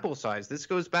sample size. This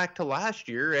goes back to last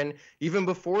year. And even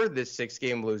before this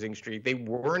 6-game losing streak, they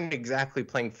weren't exactly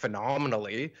playing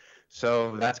phenomenally.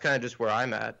 So that's kind of just where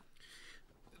I'm at.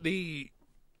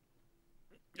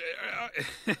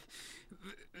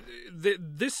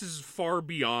 This is far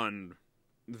beyond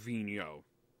Vigneault.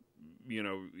 You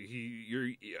know,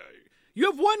 you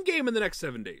have one game in the next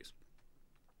 7 days.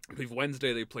 I believe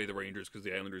Wednesday they play the Rangers because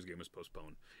the Islanders game is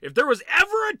postponed. If there was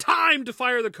ever a time to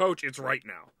fire the coach, it's right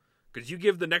now. Because you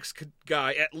give the next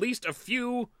guy at least a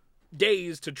few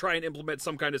days to try and implement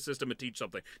some kind of system and teach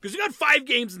something. Because you got 5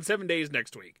 games in 7 days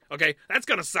next week. Okay? That's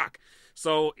going to suck.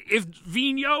 So if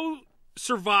Vigneault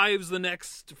survives the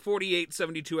next 48,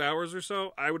 72 hours or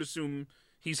so, I would assume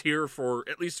he's here for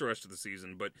at least the rest of the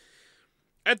season. But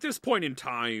at this point in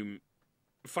time,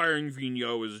 firing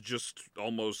Vigneault is just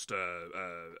almost, I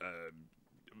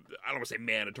don't want to say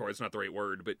mandatory, it's not the right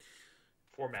word, but...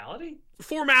 Formality?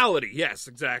 Formality, yes,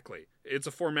 exactly. It's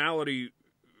a formality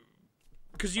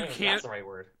because you can't that's the right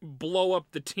word. Blow up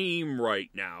the team right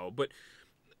now, but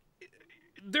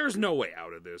there's no way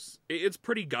out of this. It's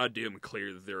pretty goddamn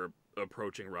clear that they're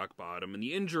approaching rock bottom, and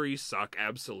the injuries suck,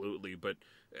 absolutely, but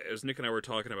as Nick and I were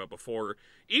talking about before,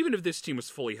 even if this team was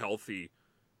fully healthy,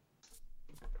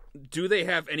 do they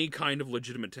have any kind of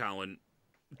legitimate talent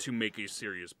to make a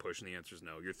serious push? And the answer is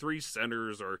no. Your 3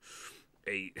 centers are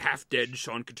a half-dead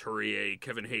Sean Couturier,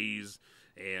 Kevin Hayes,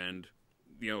 and,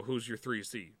 you know, who's your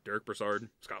 3C? Derek Brassard,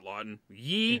 Scott Lawton?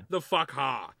 The fuck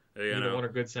ha! Neither one are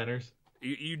good centers.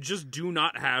 You just do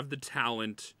not have the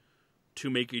talent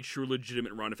to make a true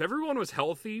legitimate run. If everyone was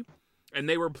healthy and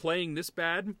they were playing this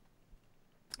bad,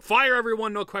 fire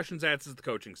everyone, no questions asked, as the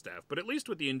coaching staff. But at least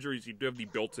with the injuries, you do have the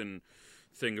built-in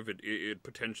thing of it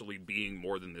potentially being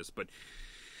more than this. But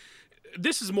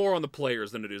this is more on the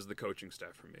players than it is the coaching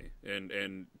staff for me.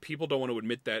 And people don't want to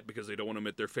admit that because they don't want to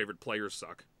admit their favorite players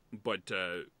suck. But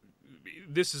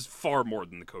this is far more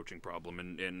than the coaching problem.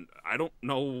 And I don't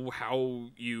know how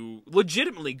you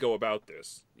legitimately go about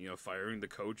this. You know, firing the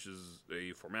coach is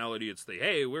a formality. It's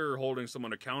hey, we're holding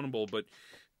someone accountable. But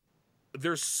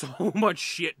there's so much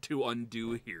shit to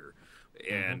undo here.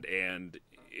 And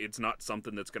it's not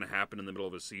something that's going to happen in the middle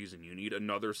of a season. You need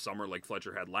another summer like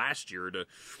Fletcher had last year to,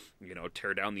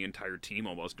 tear down the entire team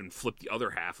almost and flip the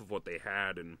other half of what they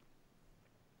had. And,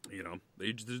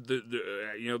 this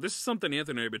is something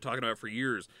Anthony and I have been talking about for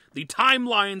years. The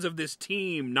timelines of this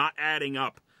team not adding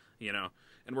up,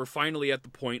 and we're finally at the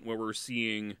point where we're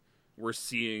seeing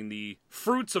the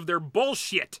fruits of their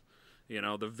bullshit.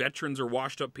 The veterans are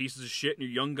washed up pieces of shit and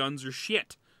your young guns are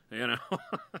shit. This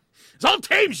whole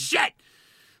team's shit!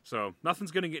 So,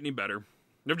 nothing's going to get any better.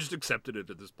 They've just accepted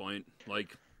it at this point.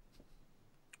 Like,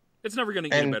 it's never going to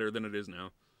get any better than it is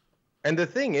now. And the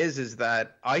thing is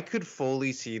that I could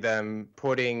fully see them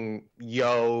putting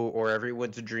Yo or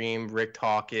everyone's dream Rick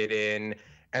Tocchet in,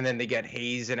 and then they get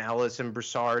Hayes and Ellis and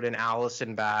Broussard and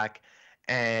Allison back,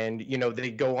 and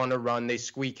they go on a run, they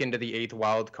squeak into the 8th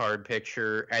wild card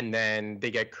picture, and then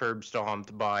they get curb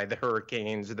stomped by the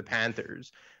Hurricanes or the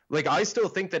Panthers. Like, I still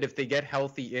think that if they get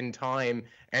healthy in time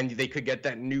and they could get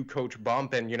that new coach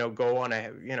bump and go on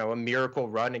a miracle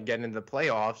run and get into the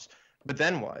playoffs, but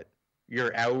then what?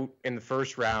 You're out in the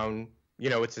first round.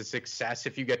 It's a success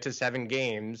if you get to 7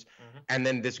 games. Mm-hmm. And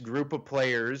then this group of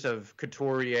players of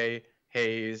Couturier,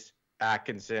 Hayes,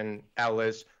 Atkinson,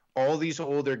 Ellis, all these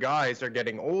older guys are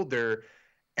getting older.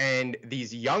 And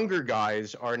these younger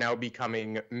guys are now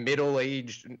becoming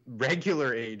middle-aged,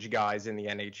 regular-age guys in the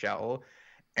NHL.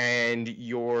 And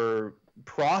your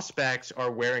prospects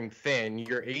are wearing thin.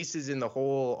 Your aces in the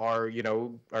hole are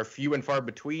few and far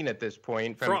between at this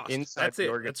point from Frost, inside that's the it.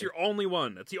 organization. That's your only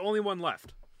one. That's the only one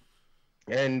left.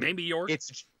 And maybe York.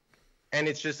 It's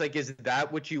just like, is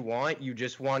that what you want? You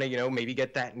just want to, maybe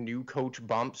get that new coach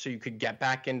bump so you could get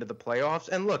back into the playoffs.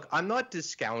 And look, I'm not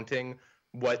discounting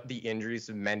what the injuries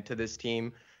have meant to this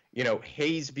team.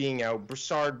 Hayes being out,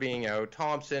 Broussard being out,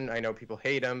 Thompson, I know people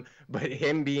hate him, but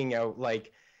him being out,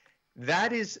 like,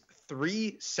 that is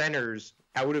 3 centers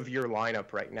out of your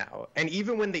lineup right now. And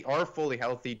even when they are fully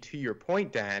healthy, to your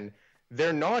point, Dan,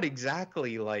 they're not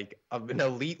exactly like an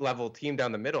elite level team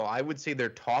down the middle. I would say they're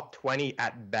top 20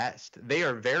 at best. They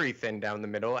are very thin down the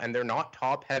middle, and they're not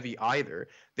top heavy either.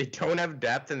 They don't have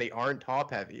depth, and they aren't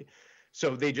top heavy.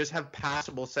 So they just have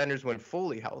passable centers when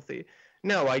fully healthy.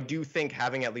 No, I do think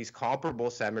having at least comparable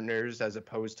centers as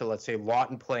opposed to, let's say,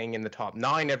 Lawton playing in the top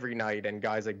 9 every night and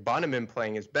guys like Bunnaman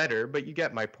playing is better, but you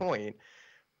get my point.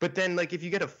 But then, like, if you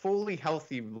get a fully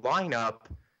healthy lineup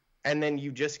and then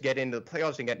you just get into the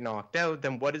playoffs and get knocked out,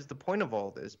 then what is the point of all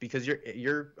this? Because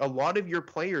a lot of your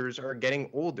players are getting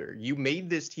older. You made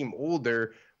this team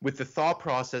older with the thought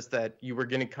process that you were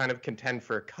going to kind of contend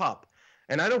for a cup.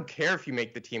 And I don't care if you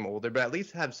make the team older, but at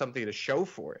least have something to show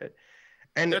for it.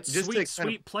 And that's just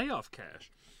sweet playoff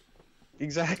cash.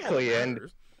 Exactly.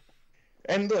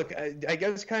 And look, I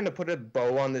guess kind of put a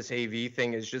bow on this AV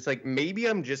thing is just like, maybe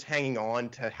I'm just hanging on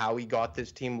to how he got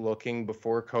this team looking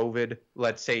before COVID.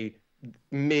 Let's say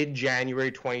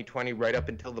mid-January 2020, right up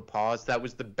until the pause. That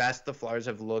was the best the Flyers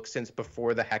have looked since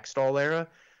before the Hextall era.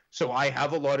 So I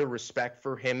have a lot of respect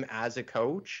for him as a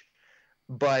coach.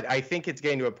 But I think it's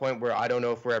getting to a point where I don't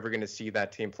know if we're ever going to see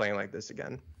that team playing like this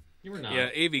again. You were not. Yeah,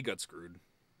 AV got screwed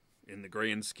in the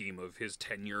grand scheme of his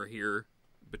tenure here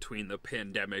between the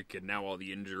pandemic and now all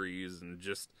the injuries and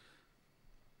just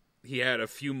he had a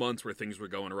few months where things were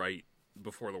going right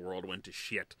before the world went to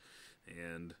shit.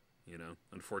 And,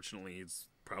 unfortunately, it's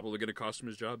probably going to cost him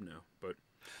his job now. But,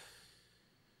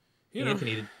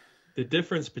 Anthony, the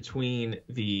difference between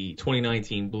the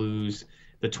 2019 Blues,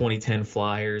 the 2010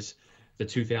 Flyers, the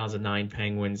 2009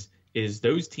 Penguins is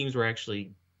those teams were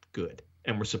actually good.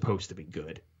 And were supposed to be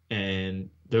good. And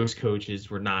those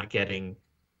coaches were not getting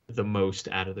the most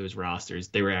out of those rosters.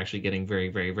 They were actually getting very,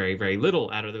 very, very, very little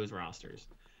out of those rosters.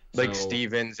 Like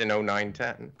Stevens in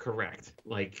 09-10. Correct.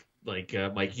 Like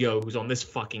Mike Yo, who's on this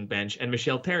fucking bench, and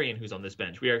Michel Therrien, who's on this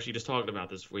bench. We actually just talked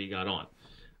about this before you got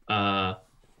on.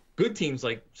 Good teams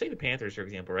like, say, the Panthers, for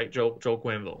example, right? Joel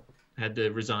Quenneville had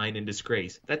to resign in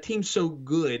disgrace. That team's so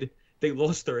good, they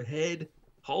lost their head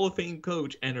Hall of Fame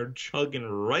coach and are chugging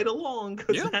right along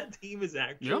because that team is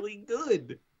actually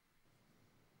good.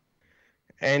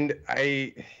 And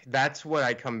that's what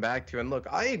I come back to. And look,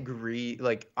 I agree.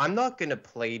 Like, I'm not going to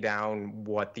play down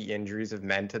what the injuries have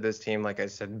meant to this team, like I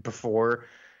said before.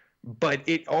 But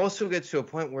it also gets to a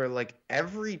point where, like,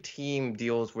 every team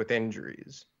deals with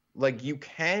injuries. Like, you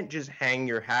can't just hang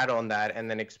your hat on that and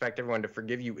then expect everyone to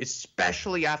forgive you,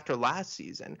 especially after last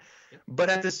season.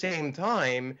 But at the same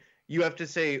time, you have to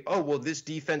say, oh, well, this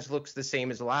defense looks the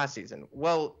same as last season.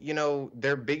 Well,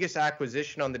 their biggest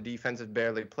acquisition on the defense has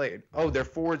barely played. Oh, their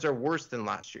forwards are worse than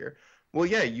last year. Well,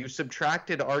 yeah, you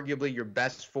subtracted arguably your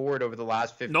best forward over the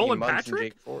last 15 Nolan months.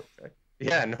 Patrick?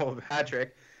 Yeah, Nolan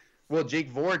Patrick. well,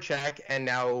 Jake Voracek, and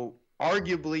now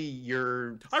arguably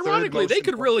your Ironically, they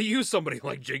could important... really use somebody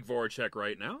like Jake Voracek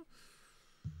right now.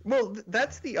 Well,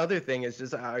 that's the other thing is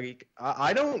just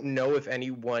I don't know if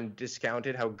anyone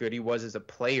discounted how good he was as a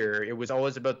player. It was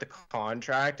always about the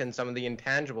contract and some of the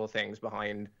intangible things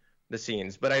behind the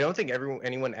scenes. But I don't think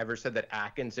anyone ever said that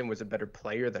Atkinson was a better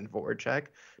player than Voracek.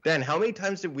 Dan, how many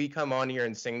times did we come on here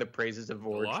and sing the praises of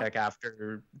Voracek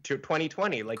after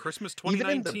 2020? Like Christmas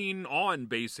 2019 on,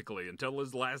 basically, until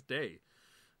his last day.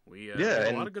 We had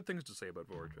a lot of good things to say about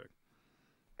Voracek.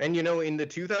 And, you know, in the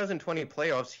 2020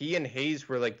 playoffs, he and Hayes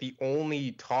were like the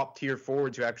only top-tier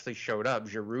forwards who actually showed up.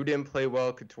 Giroux didn't play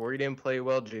well. Couture didn't play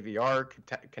well. JVR,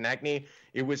 Konechny.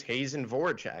 It was Hayes and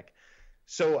Voracek.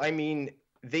 So, I mean,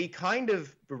 they kind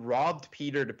of robbed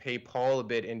Peter to pay Paul a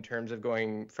bit in terms of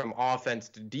going from offense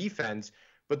to defense.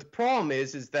 But the problem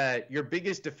is that your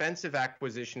biggest defensive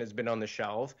acquisition has been on the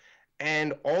shelf.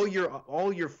 And all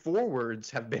your forwards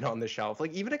have been on the shelf.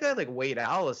 Like, even a guy like Wade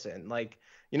Allison, like...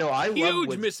 You know,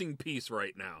 huge missing piece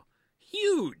right now.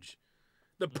 Huge.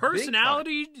 The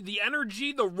personality, the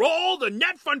energy, the role, the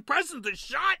net front presence, the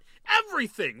shot,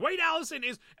 everything. Wade Allison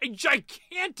is a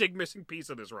gigantic missing piece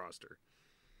of this roster.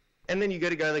 And then you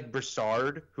get a guy like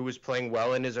Brassard, who was playing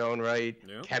well in his own right.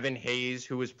 Yeah. Kevin Hayes,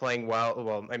 who was playing well.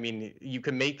 Well, I mean, you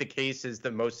can make the case as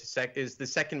the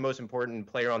second most important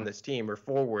player on this team, or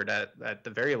forward at the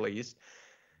very least.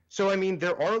 So, I mean,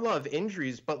 there are a lot of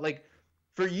injuries, but like,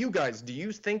 for you guys, do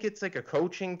you think it's like a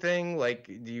coaching thing? Like,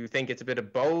 do you think it's a bit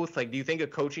of both? Like, do you think a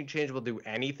coaching change will do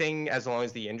anything as long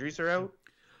as the injuries are out?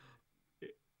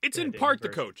 It's in part the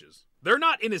coaches. They're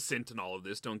not innocent in all of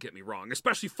this, don't get me wrong.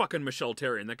 Especially fucking Michel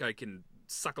Therrien. That guy can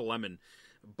suck a lemon.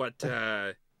 But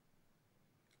I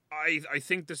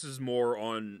think this is more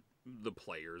on the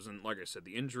players. And like I said,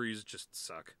 the injuries just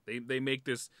suck. They make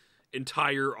this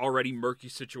entire already murky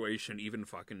situation even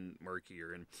fucking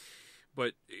murkier.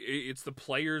 But it's the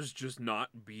players just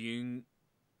not being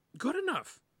good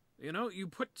enough. You know, you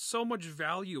put so much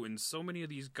value in so many of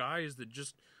these guys that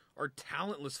just are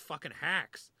talentless fucking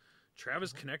hacks.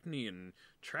 Travis Konechny and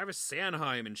Travis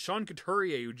Sanheim and Sean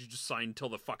Couturier, who just signed till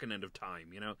the fucking end of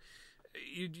time, you know?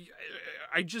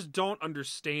 I just don't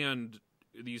understand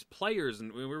these players.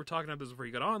 And we were talking about this before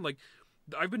you got on. Like,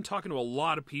 I've been talking to a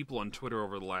lot of people on Twitter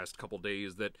over the last couple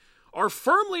days that are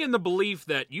firmly in the belief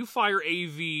that you fire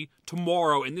AV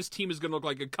tomorrow and this team is going to look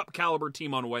like a cup caliber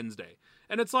team on Wednesday.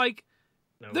 And it's like,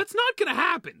 no. That's not going to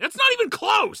happen. That's not even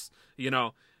close. You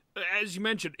know, as you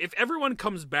mentioned, if everyone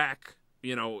comes back,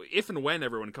 you know, if and when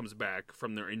everyone comes back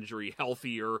from their injury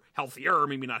healthier,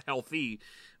 maybe not healthy,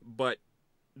 but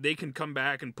they can come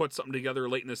back and put something together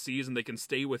late in the season. They can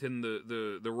stay within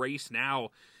the race now.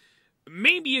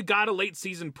 Maybe you got a late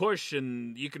season push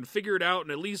and you can figure it out and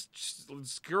at least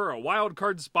secure a wild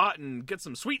card spot and get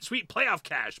some sweet, sweet playoff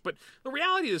cash. But the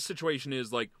reality of the situation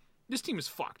is, like, this team is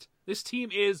fucked. This team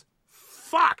is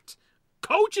fucked.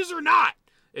 Coaches or not.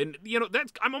 And, you know,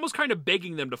 I'm almost kind of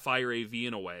begging them to fire AV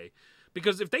in a way.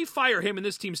 Because if they fire him and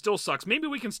this team still sucks, maybe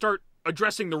we can start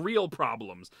addressing the real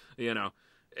problems, you know,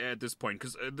 at this point.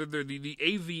 Because the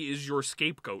AV is your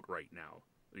scapegoat right now,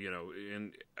 you know,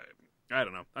 and... I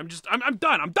don't know. I'm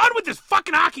done. I'm done with this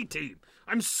fucking hockey team.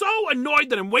 I'm so annoyed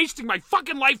that I'm wasting my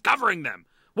fucking life covering them.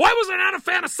 Why was I not a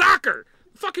fan of soccer?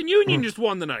 Fucking Union just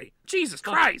won the night. Jesus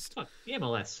Christ. Fuck. The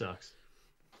MLS sucks.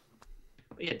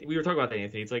 Yeah, we were talking about that,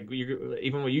 Anthony. It's like,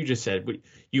 even what you just said,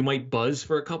 you might buzz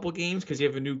for a couple games because you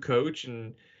have a new coach,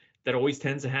 and that always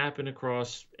tends to happen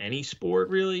across any sport,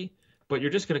 really. But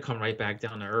you're just going to come right back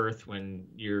down to earth when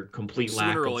you're complete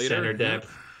lack of center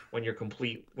depth, when you're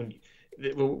complete...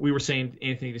 We were saying,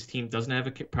 Anthony, this team doesn't have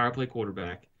a power play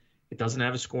quarterback. It doesn't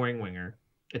have a scoring winger.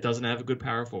 It doesn't have a good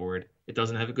power forward. It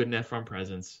doesn't have a good net front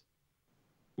presence.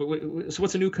 So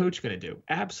what's a new coach going to do?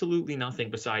 Absolutely nothing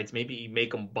besides maybe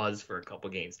make them buzz for a couple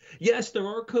games. Yes, there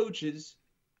are coaches,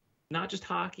 not just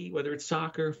hockey, whether it's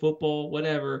soccer, football,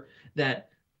 whatever, that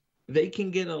they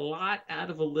can get a lot out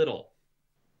of a little.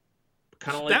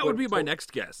 Kind of like that would be my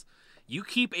next guess. You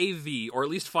keep AV, or at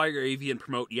least fire AV and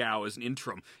promote Yao as an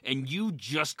interim, and you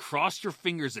just cross your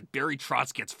fingers that Barry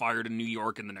Trotz gets fired in New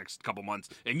York in the next couple months,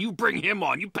 and you bring him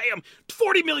on. You pay him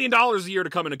 $40 million a year to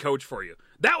come in and coach for you.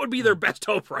 That would be their best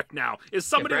hope right now, is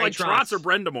somebody like Trotz or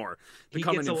Brendamore to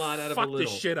come in and fuck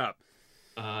this shit up.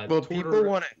 Well, people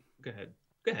want to...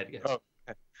 Go ahead, guys. Oh.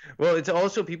 Well, it's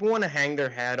also, people want to hang their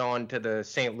hat on to the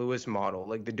St. Louis model,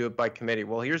 like they do it by committee.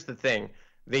 Well, here's the thing.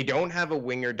 They don't have a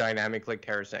winger dynamic like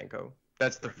Tarasenko.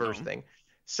 That's the first thing.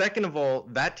 Second of all,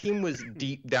 that team was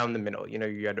deep down the middle. You know,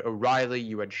 you had O'Reilly,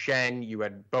 you had Shen, you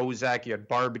had Bozak, you had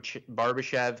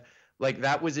Barbashev. Like,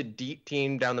 that was a deep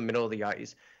team down the middle of the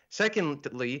ice.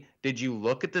 Secondly, did you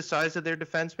look at the size of their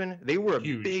defensemen? They were a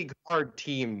Huge. big, hard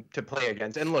team to play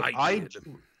against. And look, I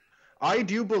did. I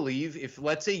do believe if,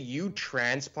 let's say, you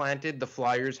transplanted the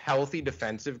Flyers' healthy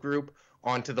defensive group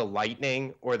onto the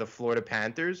Lightning or the Florida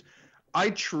Panthers, I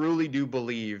truly do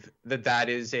believe that that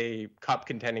is a cup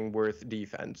contending worth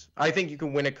defense. I think you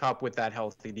can win a cup with that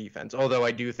healthy defense. Although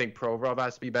I do think Provorov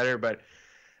has to be better, but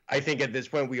I think at this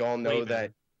point we all know Way better.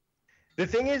 that the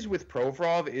thing is with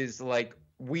Provorov is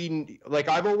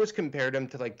I've always compared him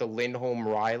to like the Lindholm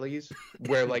Rileys,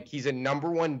 where like he's a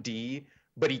number one D,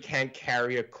 but he can't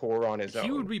carry a core on his own.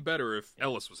 He would be better if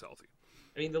Ellis was healthy.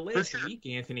 I mean, the last sure. week,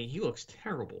 Anthony, he looks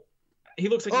terrible. He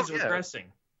looks like Oh, he's yeah. regressing.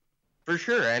 For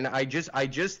sure, and I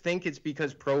just think it's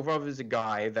because Provorov is a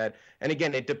guy that, and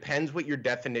again, it depends what your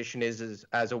definition is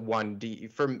as a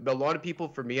 1D. For a lot of people,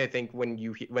 for me, I think when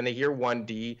they hear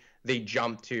 1D, they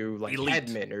jump to like Elite.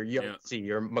 Hedman or Yossi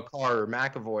or Makar or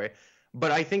McAvoy. But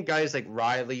I think guys like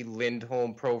Riley,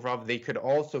 Lindholm, Provorov, they could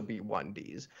also be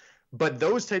 1Ds. But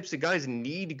those types of guys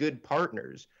need good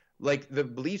partners. Like the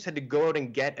Leafs had to go out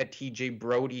and get a TJ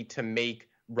Brody to make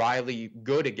Riley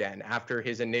good again after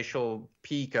his initial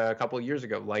peak a couple of years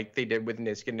ago, like they did with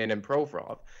Niskanen and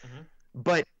Provorov. Mhm.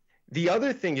 But the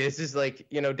other thing is like,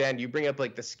 you know, Dan, you bring up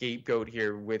like the scapegoat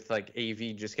here with like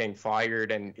AV just getting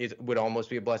fired, and it would almost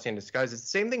be a blessing in disguise. It's the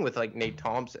same thing with like Nate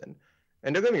Thompson.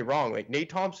 And don't get me wrong, like Nate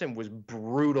Thompson was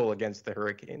brutal against the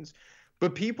Hurricanes,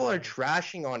 but people are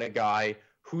trashing on a guy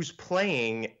who's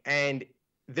playing, and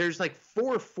there's like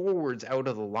 4 forwards out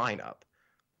of the lineup.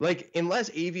 Like,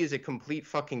 unless AV is a complete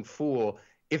fucking fool,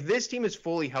 if this team is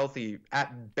fully healthy,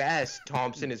 at best,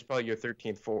 Thompson is probably your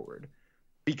 13th forward.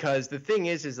 Because the thing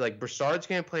is like, Brassard's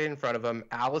going to play in front of him,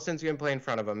 Allison's going to play in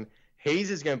front of him,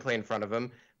 Hayes is going to play in front of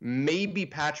him, maybe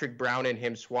Patrick Brown and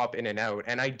him swap in and out.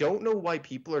 And I don't know why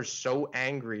people are so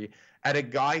angry at a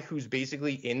guy who's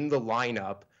basically in the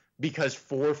lineup because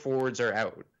 4 forwards are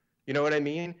out. You know what I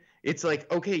mean? It's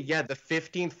like, okay, yeah, the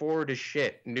 15th forward is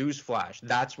shit. Newsflash.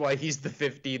 That's why he's the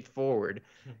 15th forward.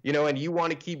 You know, and you want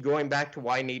to keep going back to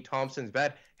why Nate Thompson's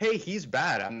bad. Hey, he's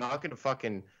bad. I'm not going to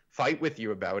fucking fight with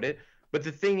you about it. But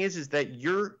the thing is that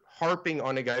you're harping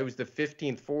on a guy who's the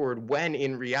 15th forward when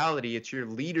in reality it's your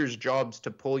leader's jobs to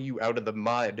pull you out of the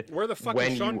mud. Where the fuck when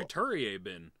has Sean you- Couturier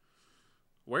been?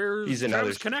 Where's He's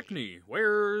another- Travis Konechny?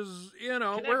 Where's, where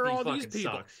are all these fucking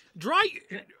people?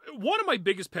 sucks. One of my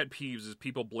biggest pet peeves is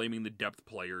people blaming the depth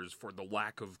players for the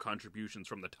lack of contributions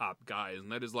from the top guys,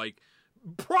 and that is like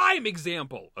prime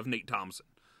example of Nate Thompson.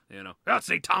 You know, that's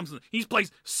Nate Thompson. He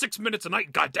plays 6 minutes a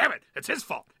night. God damn it, it's his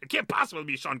fault. It can't possibly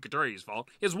be Sean Couturier's fault.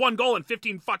 He has 1 goal in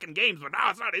 15 fucking games, but now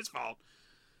it's not his fault.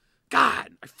 God,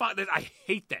 I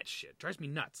hate that shit. Drives me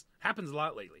nuts. Happens a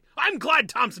lot lately. I'm glad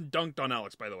Thompson dunked on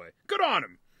Alex, by the way. Good on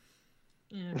him.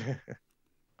 Yeah.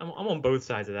 I'm on both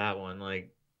sides of that one.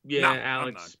 Like, yeah, No,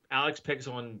 I'm Alex picks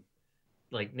on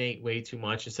like Nate way too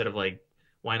much instead of like,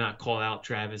 why not call out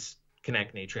Travis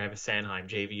Konechny, Travis Sanheim,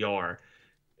 JVR?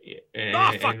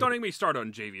 Fuck, don't make me start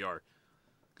on JVR.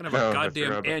 Gonna have a No, I goddamn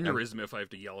forgot about him. aneurysm if I have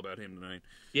to yell about him tonight.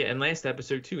 Yeah, and last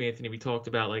episode too, Anthony, we talked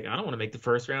about like, I don't want to make the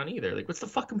first round either. Like, what's the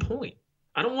fucking point?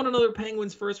 I don't want another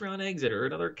Penguins first round exit or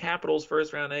another Capitals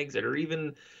first round exit or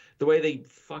even the way they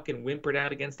fucking whimpered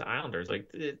out against the Islanders.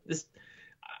 Like, this,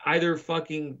 either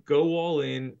fucking go all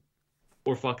in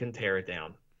or fucking tear it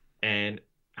down. And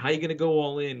how you gonna go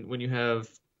all in when you have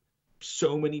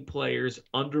so many players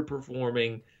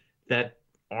underperforming that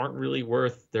aren't really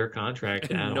worth their contract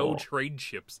And at no all? trade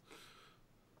chips.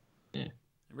 Yeah.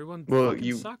 Everyone Well,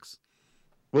 fucking sucks.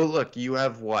 Well, look, you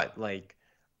have what, like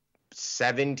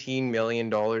 $17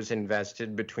 million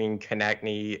invested between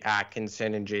Konechny,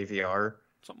 Atkinson, and JVR.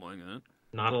 Something like that.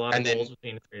 Not a lot And of then- goals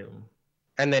between the 3 of them.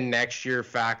 And then next year,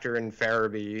 factor in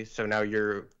Farabee. So now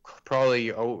you're probably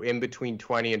in between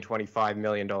 $20 and $25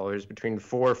 million between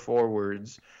 4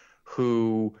 forwards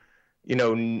who, you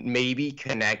know, maybe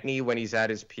Konechny when he's at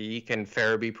his peak and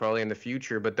Farabee probably in the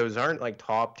future. But those aren't like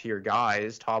top tier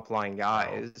guys, top line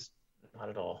guys. Not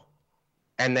at all.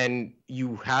 And then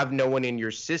you have no one in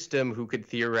your system who could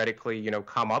theoretically, you know,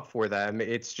 come up for them.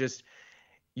 It's just,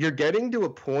 you're getting to a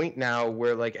point now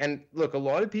where, like, and look, a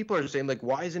lot of people are saying, like,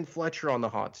 why isn't Fletcher on the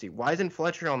hot seat? Why isn't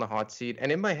Fletcher on the hot seat?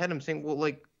 And in my head, I'm saying, well,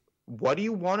 like, what do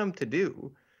you want him to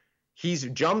do? He's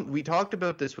jumped. We talked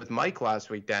about this with Mike last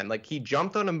week, Dan. Like, he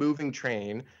jumped on a moving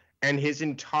train, and his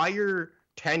entire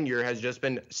tenure has just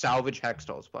been salvage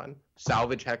Hextall's plan,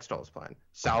 salvage Hextall's plan,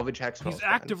 salvage Hextall's He's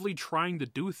plan. actively trying to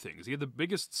do things. He had the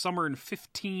biggest summer in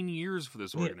 15 years for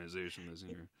this Yeah. organization this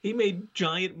year. He made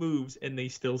giant moves and they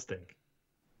still stink.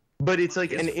 But it's like,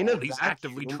 His and in a fault. He's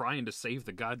actively vacuum- trying to save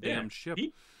the goddamn ship.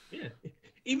 Yeah.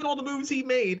 Even all the moves he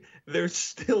made, they're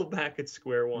still back at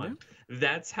square one.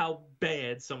 That's how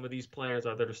bad some of these players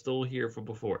are that are still here from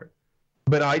before.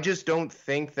 But I just don't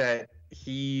think that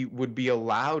he would be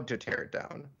allowed to tear it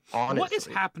down. Honestly. What is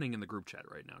happening in the group chat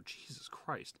right now? Jesus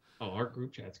Christ. Oh, our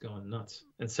group chat's going nuts.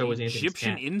 And so is Anthony's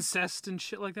Egyptian cat. incest and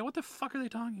shit like that. What the fuck are they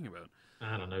talking about?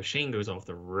 I don't know. Shane goes off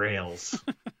the rails.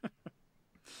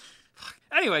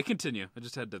 Anyway, continue. I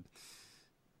just had to.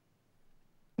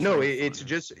 No, it's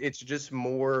just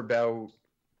more about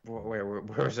where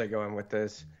was I going with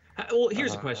this? Well,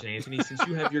 here's a question, Anthony. Since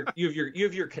you have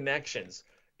your connections,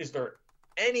 is there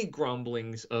any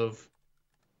grumblings of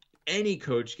any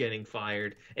coach getting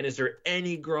fired, and is there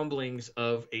any grumblings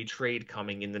of a trade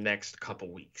coming in the next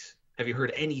couple weeks? Have you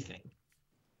heard anything?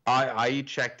 I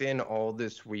checked in all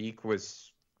this week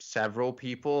with several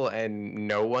people, and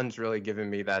no one's really given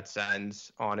me that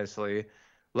sense, honestly.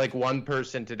 Like, one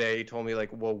person today told me, like,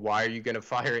 well, why are you going to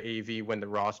fire AV when the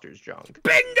roster's junk?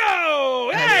 Bingo!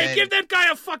 And Hey, then, give that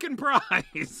guy a fucking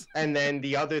prize! And then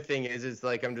the other thing is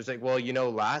like, I'm just like, well,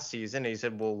 last season, and he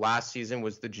said, well, last season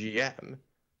was the GM.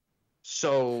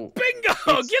 So Bingo!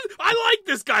 I like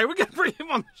this guy. We're going to bring him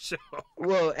on the show.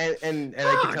 Well, and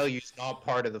I can tell you he's not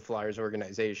part of the Flyers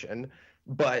organization.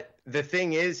 But the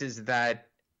thing is that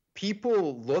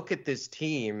people look at this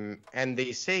team and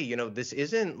they say, this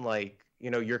isn't like,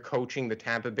 you're coaching the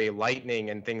Tampa Bay Lightning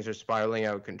and things are spiraling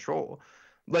out of control.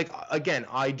 Like, again,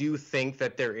 I do think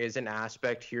that there is an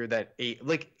aspect here that,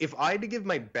 if I had to give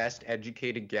my best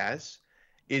educated guess,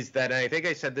 is that, and I think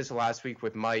I said this last week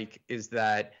with Mike, is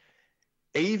that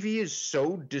AV is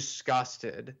so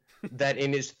disgusted that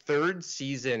in his third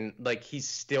season, like, he's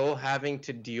still having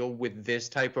to deal with this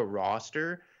type of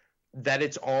roster, that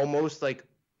it's almost like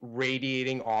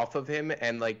radiating off of him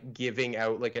and like giving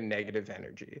out like a negative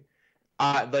energy.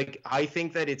 I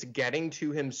think that it's getting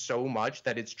to him so much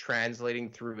that it's translating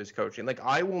through his coaching. Like,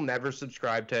 I will never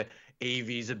subscribe to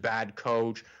AV's a bad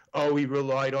coach. Oh, he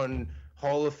relied on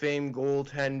Hall of Fame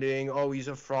goaltending. Oh, he's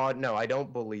a fraud. No, I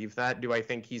don't believe that. Do I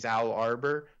think he's Al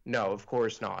Arbor? No, of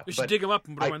course not. You should dig him up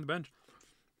and put him on the bench.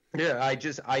 Yeah,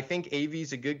 I think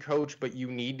AV's a good coach, but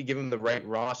you need to give him the right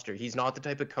roster. He's not the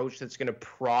type of coach that's going to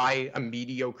pry a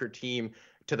mediocre team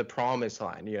to the promised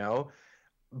line,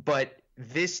 But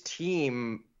this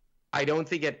team, I don't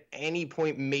think at any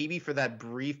point, maybe for that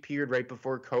brief period right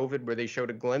before COVID where they showed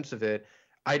a glimpse of it,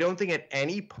 I don't think at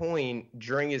any point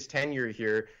during his tenure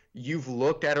here, you've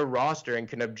looked at a roster and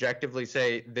can objectively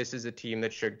say this is a team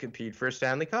that should compete for a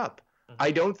Stanley Cup. I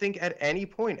don't think at any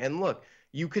point. And look,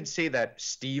 you could say that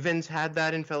Stevens had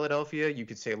that in Philadelphia. You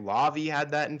could say Lavi had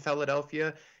that in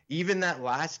Philadelphia. Even that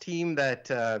last team that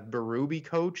Berube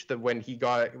coached, when he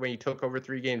took over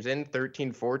 3 games in,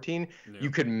 13-14, you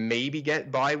could maybe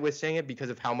get by with saying it because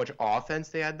of how much offense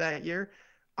they had that year.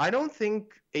 I don't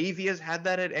think AV has had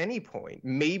that at any point.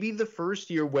 Maybe the first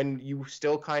year when you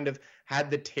still kind of had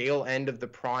the tail end of the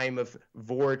prime of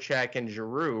Voracek and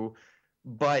Giroux,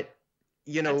 but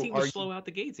that team was slow out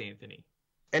the gates, Anthony.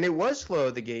 And it was slow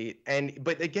at the gate.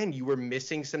 But again, you were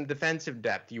missing some defensive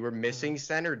depth. You were missing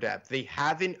center depth.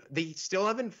 They still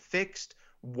haven't fixed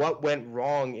what went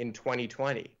wrong in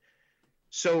 2020.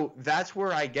 So that's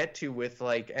where I get to with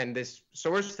and this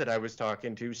source that I was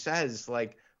talking to says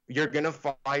you're going to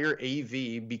fire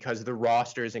AV because the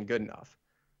roster isn't good enough.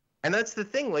 And that's the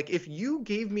thing. If you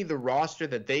gave me the roster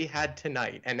that they had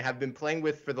tonight and have been playing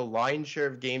with for the lion's share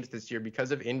of games this year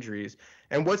because of injuries,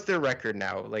 and what's their record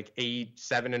now?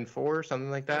 8-7-4, something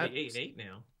like that? 8-8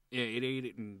 now. Yeah,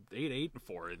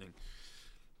 8-8-4, I think.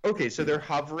 Okay, so they're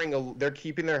hovering. They're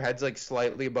keeping their heads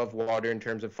slightly above water in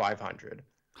terms of 500.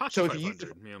 So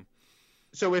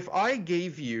if I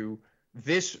gave you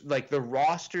this, the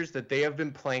rosters that they have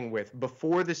been playing with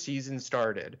before the season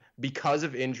started because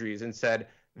of injuries, and said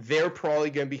they're probably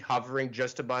going to be hovering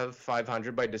just above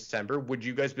 500 by December, would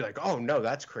you guys be like, oh no,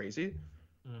 that's crazy?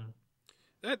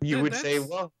 You would say,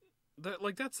 well,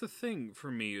 that's the thing for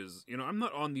me is, I'm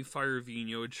not on the Fire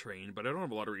Vigneault train, but I don't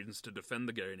have a lot of reasons to defend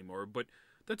the guy anymore. But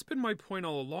that's been my point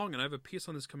all along, and I have a piece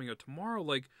on this coming out tomorrow.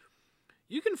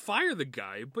 You can fire the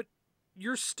guy, but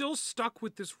you're still stuck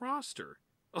with this roster.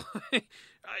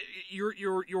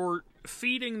 You're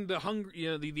feeding the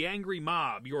hungry, the angry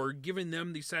mob. You're giving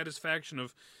them the satisfaction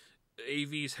of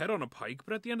AV's head on a pike.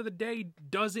 But at the end of the day,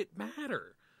 does it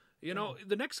matter?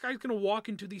 The next guy's going to walk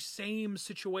into the same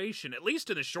situation, at least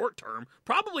in the short term,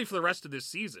 probably for the rest of this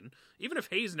season. Even if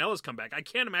Hayes and Ellis come back, I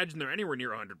can't imagine they're anywhere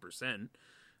near 100%.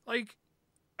 I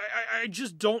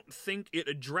just don't think it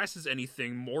addresses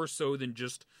anything more so than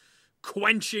just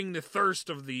quenching the thirst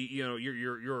of the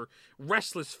your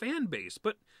restless fan base.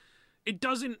 But it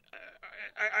doesn't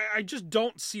I just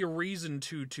don't see a reason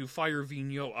to fire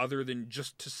Vigneault other than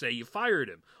just to say you fired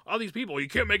him. All these people, you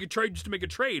can't make a trade just to make a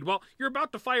trade. Well, you're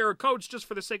about to fire a coach just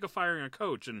for the sake of firing a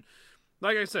coach. And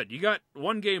like I said, you got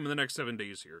one game in the next 7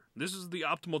 days here. This is the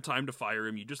optimal time to fire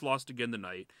him. You just lost again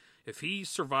tonight. If he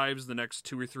survives the next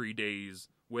 2 or 3 days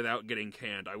without getting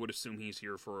canned, I would assume he's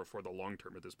here for the long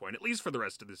term at this point, at least for the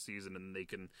rest of the season, and they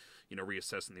can,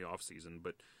 reassess in the off season.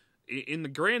 But in the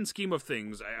grand scheme of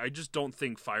things, I just don't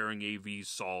think firing AV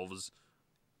solves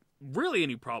really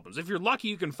any problems. If you're lucky,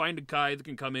 you can find a guy that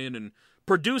can come in and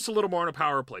produce a little more on a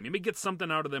power play. Maybe get something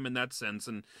out of them in that sense.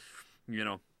 And,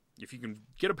 if you can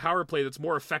get a power play that's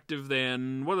more effective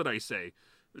than, what did I say,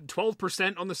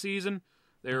 12% on the season,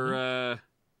 they're, I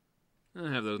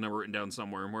have those number written down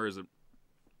somewhere. Where is it?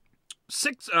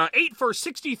 8 for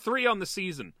 63 on the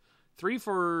season. 3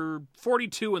 for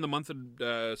 42 in the month of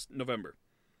November.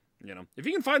 If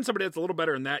you can find somebody that's a little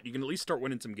better than that, you can at least start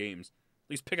winning some games.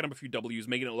 At least picking up a few W's,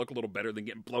 making it look a little better than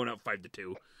getting blown out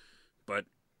 5-2. But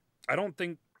I don't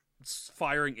think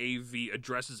firing AV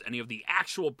addresses any of the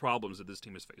actual problems that this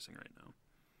team is facing right now.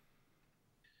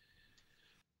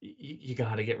 You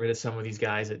got to get rid of some of these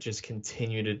guys that just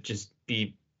continue to just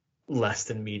be less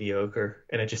than mediocre.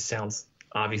 And it just sounds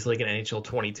obviously like an NHL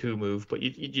 22 move, but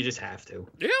you just have to.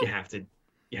 Yeah. You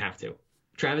have to.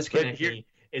 Travis Konecny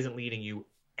isn't leading you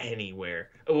anywhere.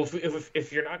 Well,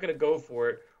 if you're not going to go for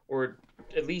it, or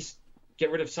at least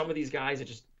get rid of some of these guys that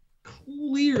just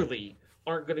clearly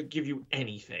aren't going to give you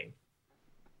anything.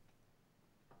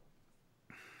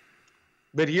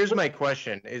 But here's my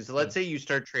question is, let's say you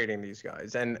start trading these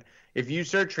guys, and if you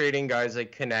start trading guys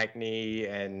like Konecny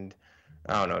and,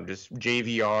 I don't know, just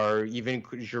JVR, even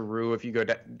Giroux, if you go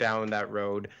down that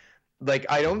road, like,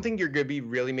 I don't think you're going to be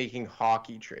really making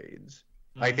hockey trades.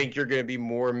 Mm-hmm. I think you're going to be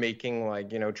more making, like,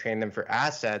 trading them for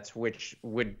assets, which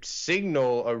would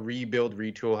signal a rebuild,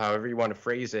 retool, however you want to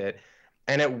phrase it.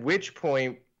 And at which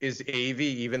point is AV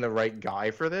even the right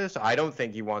guy for this? I don't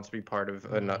think he wants to be part of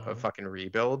a fucking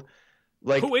rebuild.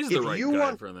 Like, who is the right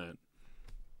guy for that?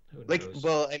 Like,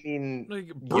 well, I mean,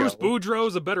 like Bruce Boudreau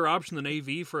is a better option than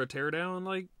AV for a teardown.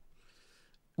 Like,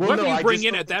 whoever you bring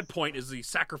in at that point is the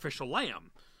sacrificial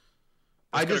lamb.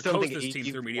 I just don't think this team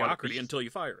through mediocrity until you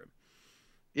fire him.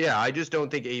 Yeah, I just don't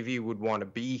think AV would want to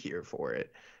be here for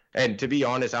it. And to be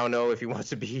honest, I don't know if he wants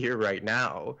to be here right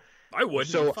now. I wouldn't.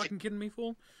 So, are you fucking kidding me,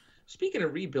 fool? Speaking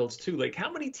of rebuilds, too, like, how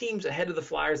many teams ahead of the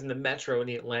Flyers in the Metro and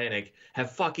the Atlantic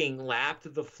have fucking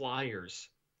lapped the Flyers?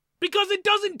 Because it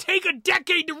doesn't take a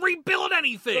decade to rebuild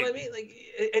anything. You know what I mean?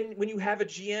 Like, and when you have a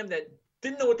GM that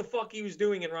didn't know what the fuck he was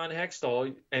doing in Ron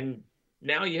Hextall, and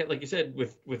now you have, like you said,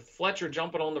 with Fletcher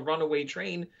jumping on the runaway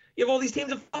train, you have all these teams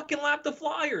that fucking lap the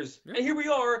Flyers. Yeah. And here we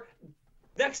are,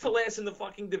 next to last in the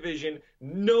fucking division,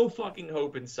 no fucking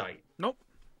hope in sight. Nope.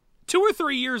 2 or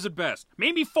 3 years at best.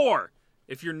 Maybe 4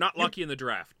 if you're not lucky in the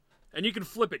draft. And you can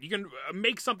flip it. You can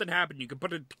make something happen. You can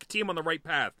put a team on the right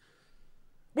path.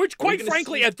 Which, quite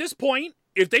frankly, at this point,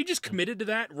 if they just committed to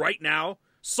that right now,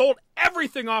 sold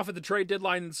everything off at the trade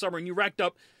deadline in the summer, and you racked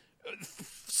up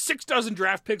 6 dozen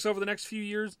draft picks over the next few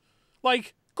years,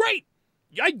 like, great.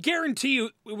 I guarantee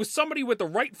you, it was somebody with the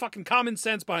right fucking common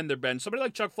sense behind their bench, somebody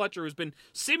like Chuck Fletcher, who's been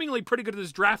seemingly pretty good at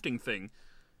this drafting thing.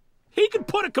 He could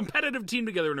put a competitive team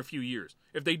together in a few years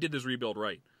if they did this rebuild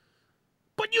right.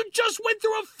 But you just went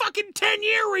through a fucking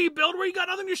 10-year rebuild where you got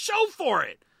nothing to show for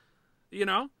it.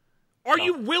 Are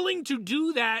you willing to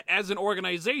do that as an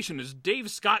organization? Is Dave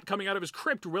Scott coming out of his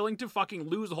crypt willing to fucking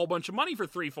lose a whole bunch of money for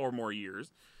 3-4 more years?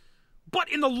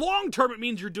 But in the long term, it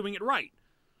means you're doing it right.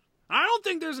 I don't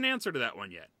think there's an answer to that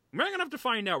one yet. We're going to have to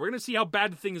find out. We're going to see how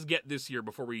bad things get this year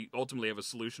before we ultimately have a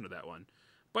solution to that one.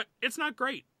 But it's not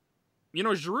great.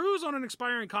 Giroux's on an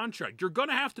expiring contract. You're going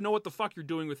to have to know what the fuck you're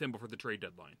doing with him before the trade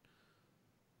deadline.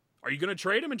 Are you going to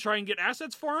trade him and try and get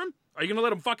assets for him? Are you going to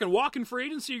let him fucking walk in free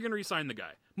agency, or are you going to re-sign the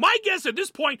guy? My guess at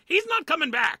this point, he's not coming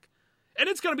back. And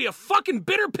it's going to be a fucking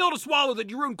bitter pill to swallow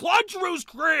that you ruined Claude Giroux's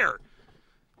career.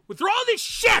 With all this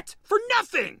shit for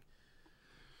nothing.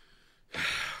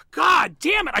 God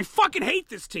damn it, I fucking hate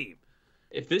this team.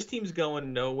 If this team's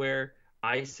going nowhere,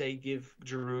 I say give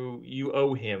Giroux, you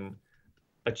owe him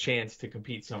a chance to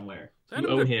compete somewhere. You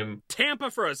owe him Tampa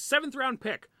for a 7th round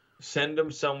pick. Send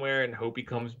him somewhere and hope he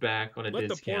comes back on a discount.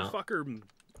 Let the poor fucker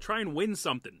try and win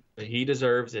something. He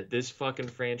deserves it. This fucking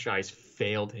franchise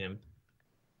failed him.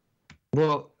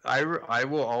 Well, I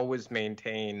will always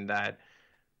maintain that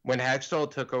when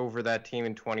Hextall took over that team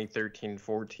in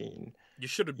 2013-14, you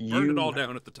should have burned it all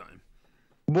down at the time.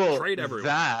 Well, trade everyone.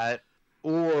 That,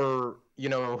 or,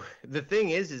 the thing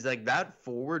is like that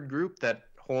forward group that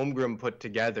Holmgren put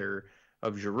together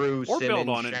of Giroux, Or build Simmons,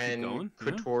 on it and keep Shen, going,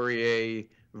 yeah. Couturier,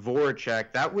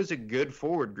 Voracek. That was a good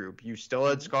forward group. You still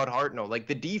had Scott Hartnell. Like,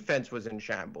 the defense was in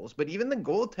shambles, but even the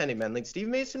goaltending, man, like Steve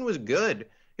Mason was good,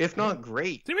 if not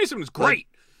great. Tim Mason was great.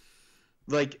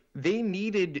 Like, they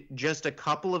needed just a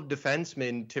couple of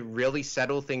defensemen to really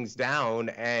settle things down,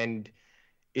 and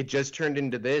it just turned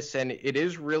into this. And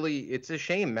it's a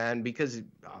shame, man, because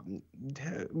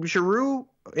Giroux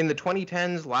in the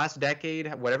 2010s, last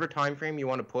decade, whatever time frame you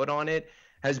want to put on it,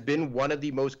 has been one of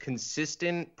the most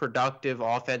consistent, productive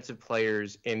offensive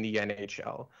players in the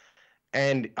NHL.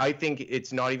 And I think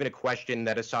it's not even a question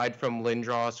that aside from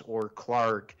Lindros or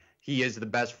Clark, he is the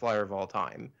best Flyer of all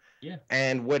time. Yeah.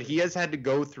 And what he has had to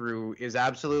go through is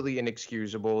absolutely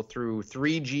inexcusable, through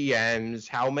 3 GMs,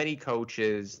 how many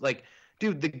coaches. Like,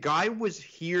 dude, the guy was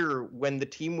here when the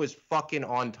team was fucking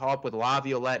on top with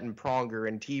Laviolette and Pronger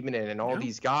and Timonen and all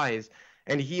these guys,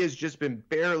 and he has just been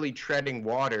barely treading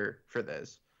water for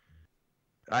this.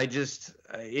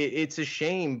 It's a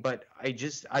shame, but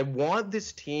I want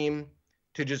this team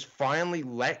to just finally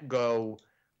let go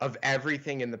of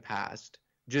everything in the past.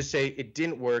 Just say it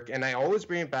didn't work. And I always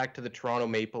bring it back to the Toronto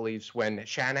Maple Leafs when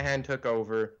Shanahan took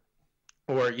over,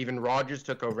 or even Rogers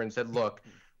took over and said, look,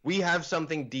 we have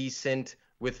something decent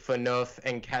with Phaneuf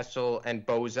and Kessel and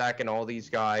Bozak and all these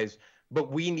guys,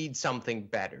 but we need something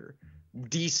better.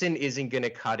 Decent isn't going to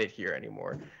cut it here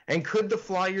anymore. And could the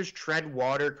Flyers tread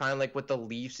water kind of like what the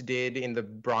Leafs did in the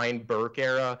Brian Burke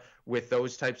era with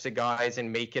those types of guys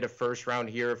and make it a first round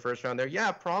here, a first round there?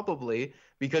 Yeah, probably,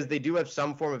 because they do have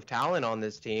some form of talent on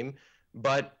this team.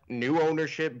 But new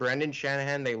ownership, Brendan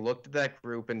Shanahan, they looked at that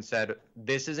group and said,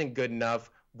 this isn't good enough.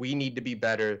 We need to be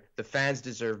better. The fans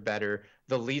deserve better.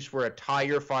 The Leafs were a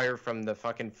tire fire from the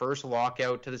fucking first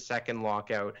lockout to the second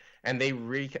lockout, and they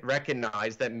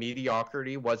recognized that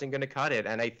mediocrity wasn't going to cut it.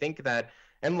 And I think that,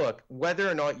 and look, whether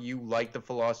or not you like the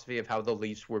philosophy of how the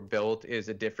Leafs were built is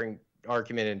a different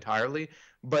argument entirely,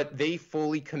 but they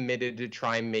fully committed to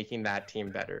try and making that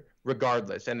team better,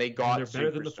 regardless. And they got They're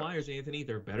better than the Flyers, Anthony.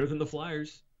 They're better than the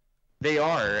Flyers. They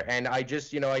are, and I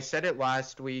just, I said it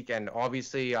last week, and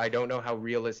obviously I don't know how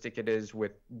realistic it is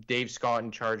with Dave Scott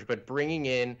in charge, but bringing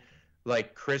in,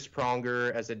 like, Chris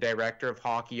Pronger as a director of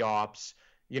hockey ops,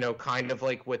 kind of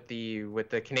like what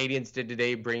the Canadians did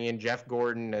today, bringing in Jeff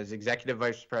Gordon as executive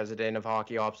vice president of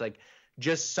hockey ops, like,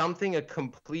 just a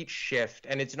complete shift.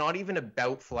 And it's not even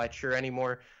about Fletcher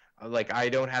anymore. Like, I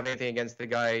don't have anything against the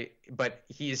guy, but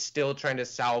he is still trying to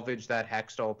salvage that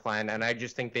Hextall plan, and I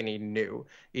just think they need new.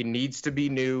 It needs to be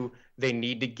new. They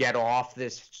need to get off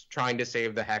this trying to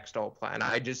save the Hextall plan.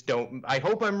 I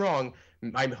hope I'm wrong.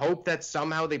 I hope that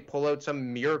somehow they pull out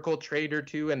some miracle trade or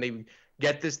two and they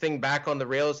get this thing back on the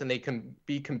rails and they can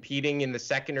be competing in the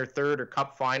second or third or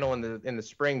cup final in the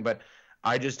spring, but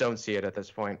I just don't see it at this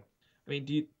point. I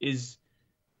mean, is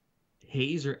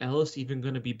Hayes or Ellis even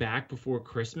going to be back before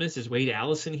Christmas? Is Wade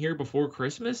Allison here before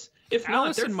Christmas? If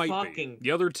Allison not, they're might fucking... be.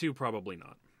 The other two probably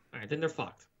not. All right, then they're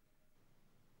fucked.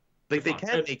 Like, they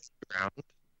can't make the ground.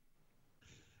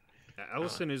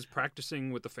 Allison is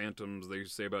practicing with the Phantoms, they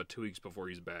say, about 2 weeks before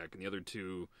he's back. And the other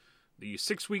two, the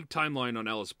 6-week timeline on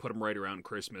Ellis put him right around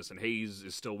Christmas, and Hayes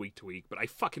is still week to week. But I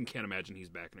fucking can't imagine he's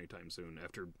back anytime soon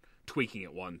after tweaking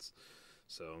it once.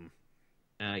 So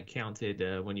I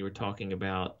counted when you were talking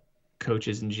about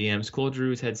coaches and GMs. Claude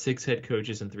Giroux's had 6 head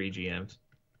coaches and 3 GMs.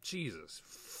 Jesus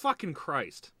fucking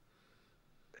Christ!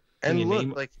 And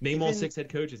name all 6 head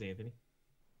coaches, Anthony.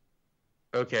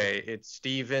 Okay, it's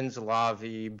Stevens,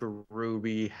 Lavi,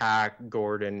 Berube, Hack,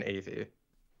 Gordon, Avey.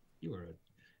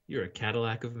 You're a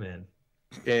Cadillac of men.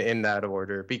 In that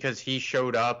order, because he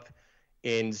showed up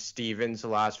in Stevens'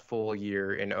 last full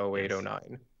year in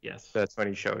 08-09. Yes. That's when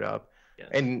he showed up. Yes.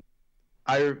 And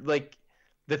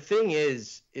the thing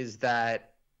is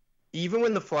that even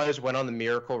when the Flyers went on the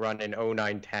miracle run in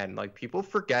 09-10, like, people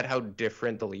forget how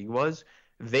different the league was.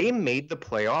 They made the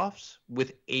playoffs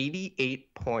with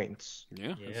 88 points.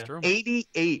 Yeah, that's true.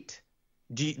 88.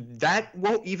 That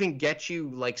won't even get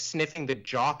you, like, sniffing the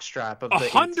jockstrap of the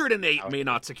 108 may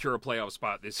not secure a playoff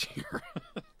spot this year.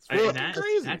 That's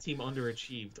crazy. That team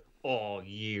underachieved all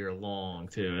year long,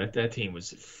 too. That team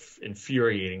was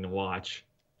infuriating to watch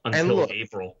until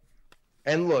April.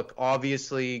 And look,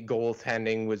 obviously,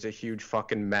 goaltending was a huge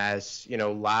fucking mess.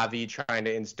 Lavi trying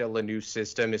to instill a new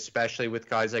system, especially with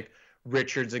guys like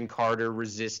Richards and Carter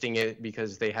resisting it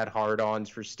because they had hard-ons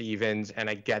for Stevens, and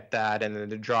I get that. And then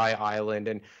the dry island,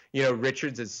 and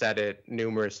Richards has said it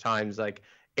numerous times, like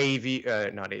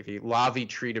Lavi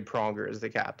treated Pronger as the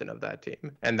captain of that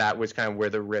team, and that was kind of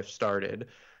where the rift started.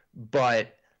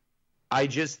 But I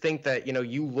just think that,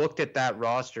 you looked at that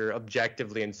roster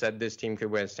objectively and said this team could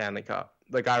win a Stanley Cup.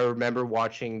 Like, I remember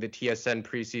watching the TSN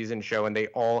preseason show, and they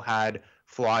all had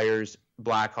Flyers,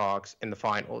 Blackhawks in the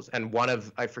finals. And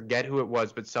I forget who it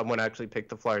was, but someone actually picked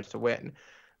the Flyers to win.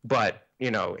 But,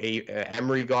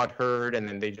 Emery got hurt, and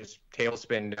then they just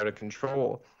tailspinned out of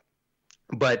control.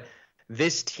 But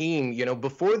this team,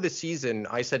 before the season,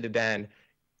 I said to Dan,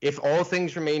 if all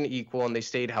things remain equal and they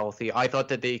stayed healthy, I thought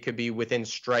that they could be within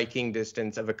striking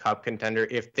distance of a cup contender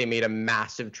if they made a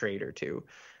massive trade or two.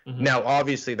 Mm-hmm. Now,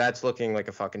 obviously, that's looking like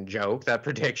a fucking joke, that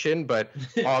prediction, but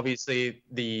obviously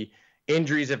the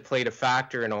injuries have played a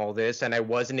factor in all this, and I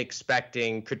wasn't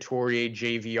expecting Couturier,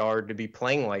 JVR to be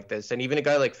playing like this. And even a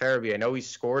guy like Farabee, I know he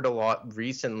scored a lot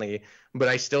recently, but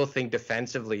I still think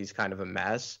defensively he's kind of a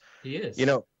mess. He is.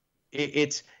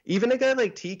 It's even a guy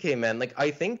like TK, man. Like,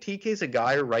 I think TK's a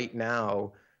guy right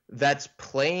now that's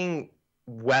playing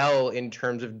well in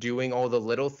terms of doing all the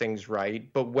little things right.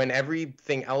 But when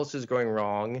everything else is going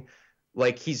wrong,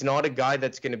 like, he's not a guy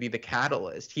that's going to be the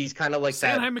catalyst. He's kind of like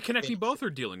Sanheim and Konechny both are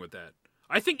dealing with that.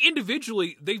 I think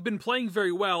individually they've been playing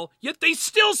very well, yet they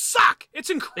still suck. It's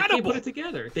incredible. They can't put it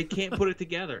together. They can't put it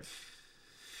together.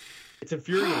 It's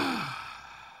infuriating.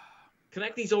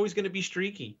 Konechny's always going to be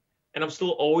streaky. And I'm still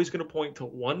always going to point to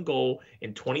one goal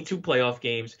in 22 playoff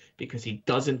games because he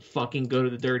doesn't fucking go to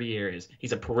the dirty areas.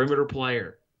 He's a perimeter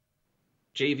player.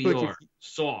 JVR,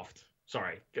 soft.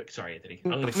 Sorry, Anthony.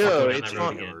 I'm going to go down that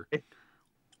road again.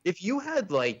 If you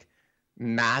had, like,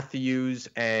 Matthews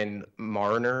and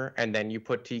Marner and then you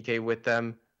put TK with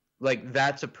them, like,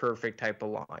 that's a perfect type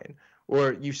of line.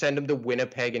 Or you send him to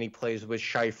Winnipeg and he plays with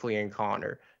Scheifele and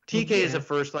Connor. TK is a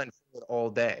first-line forward all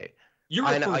day. You're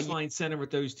a first-line center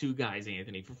with those two guys,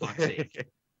 Anthony, for fuck's sake.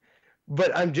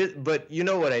 But you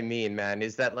know what I mean, man,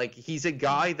 is that, like, he's a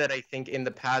guy that I think in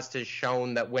the past has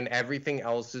shown that when everything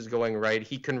else is going right,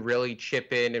 he can really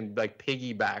chip in and, like,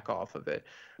 piggyback off of it.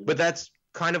 But that's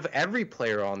kind of every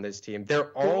player on this team.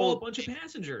 They're all a bunch of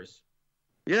passengers.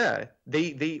 Yeah,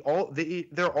 they're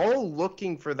all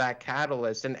looking for that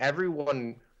catalyst, and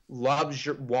everyone wants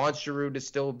Giroux to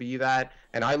still be that,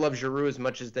 and I love Giroux as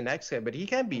much as the next guy, but he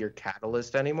can't be your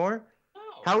catalyst anymore. No.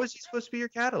 How is he supposed to be your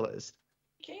catalyst?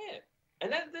 He can't.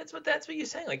 And that's what you're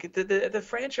saying. Like, the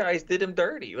franchise did him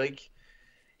dirty. Like,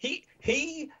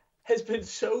 he has been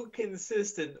so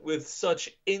consistent with such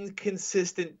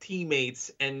inconsistent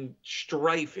teammates and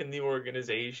strife in the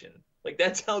organization. Like,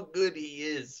 that's how good he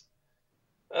is.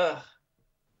 Ugh.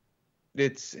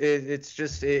 It's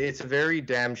a very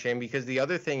damn shame, because the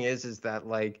other thing is that,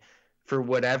 like, for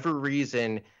whatever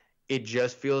reason, it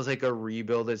just feels like a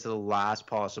rebuild is the last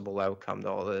possible outcome to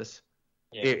all this.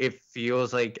 Yeah. It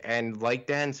feels like, and like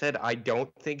Dan said, I don't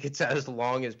think it's as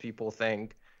long as people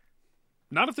think.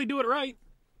 Not if they do it right.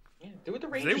 Yeah, do what the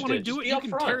Rangers do. If they want to do it, you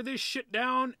can tear this shit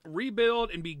down,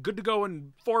 rebuild, and be good to go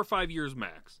in 4 or 5 years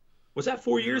max. Was that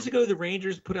 4 years ago the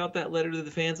Rangers put out that letter to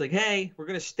the fans like, hey, we're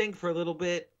going to stink for a little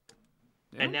bit?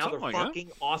 Yeah, and now they're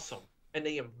fucking awesome. And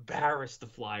they embarrassed the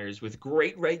Flyers with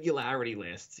great regularity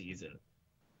last season.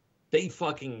 They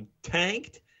fucking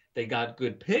tanked. They got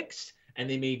good picks. And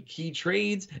they made key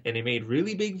trades. And they made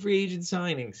really big free agent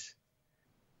signings.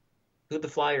 Who'd the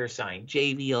Flyers sign?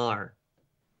 JVR.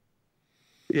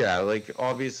 Yeah, like,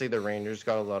 obviously the Rangers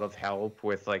got a lot of help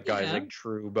with, like, guys like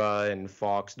Trouba and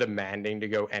Fox demanding to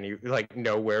go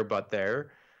nowhere but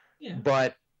there. Yeah.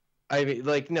 But I mean,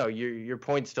 like, no, your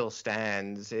point still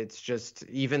stands. It's just,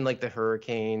 even like the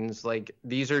Hurricanes, like,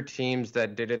 these are teams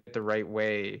that did it the right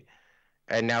way,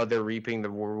 and now they're reaping the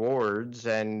rewards,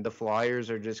 and the Flyers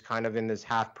are just kind of in this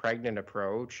half-pregnant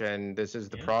approach, and this is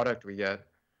the product we get.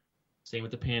 Same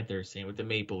with the Panthers, same with the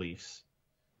Maple Leafs.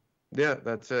 Yeah,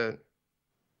 that's it.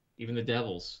 Even the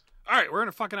Devils. All right, we're in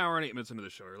a fucking hour and 8 minutes into the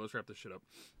show here. Let's wrap this shit up.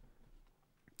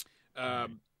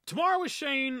 Tomorrow is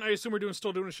Shane. I assume we're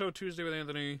still doing a show. Tuesday with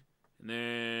Anthony. And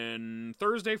then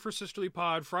Thursday for Sisterly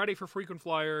Pod, Friday for Frequent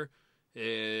Flyer,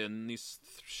 and these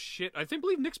shit. I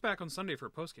believe Nick's back on Sunday for a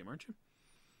postgame, aren't you?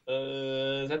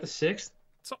 Is that the 6th?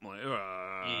 Something like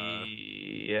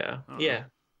yeah. Yeah,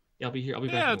 I'll be here. I'll be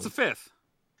back. Yeah, it's the 5th.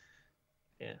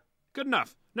 Yeah. Good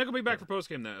enough. Nick will be back for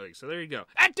postgame that week, so there you go.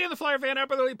 At Dan the Flyer Fan, at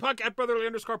Brotherly Puck, at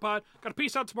Brotherly_pod. Got a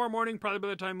piece out tomorrow morning, probably by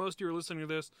the time most of you are listening to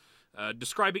this,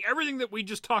 describing everything that we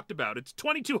just talked about. It's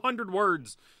 2,200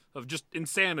 words of just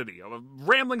insanity, of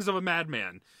ramblings of a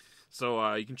madman.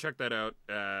 So you can check that out.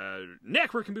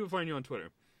 Nick, where can people find you on Twitter?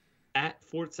 At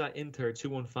Forza Inter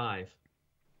 215.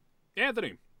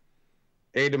 Anthony.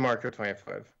 A DeMarco25.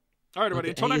 All right, everybody.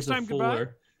 Until next time, goodbye.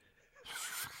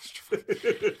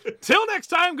 Till next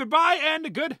time, goodbye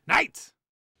and good night.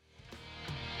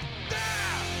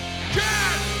 Yeah!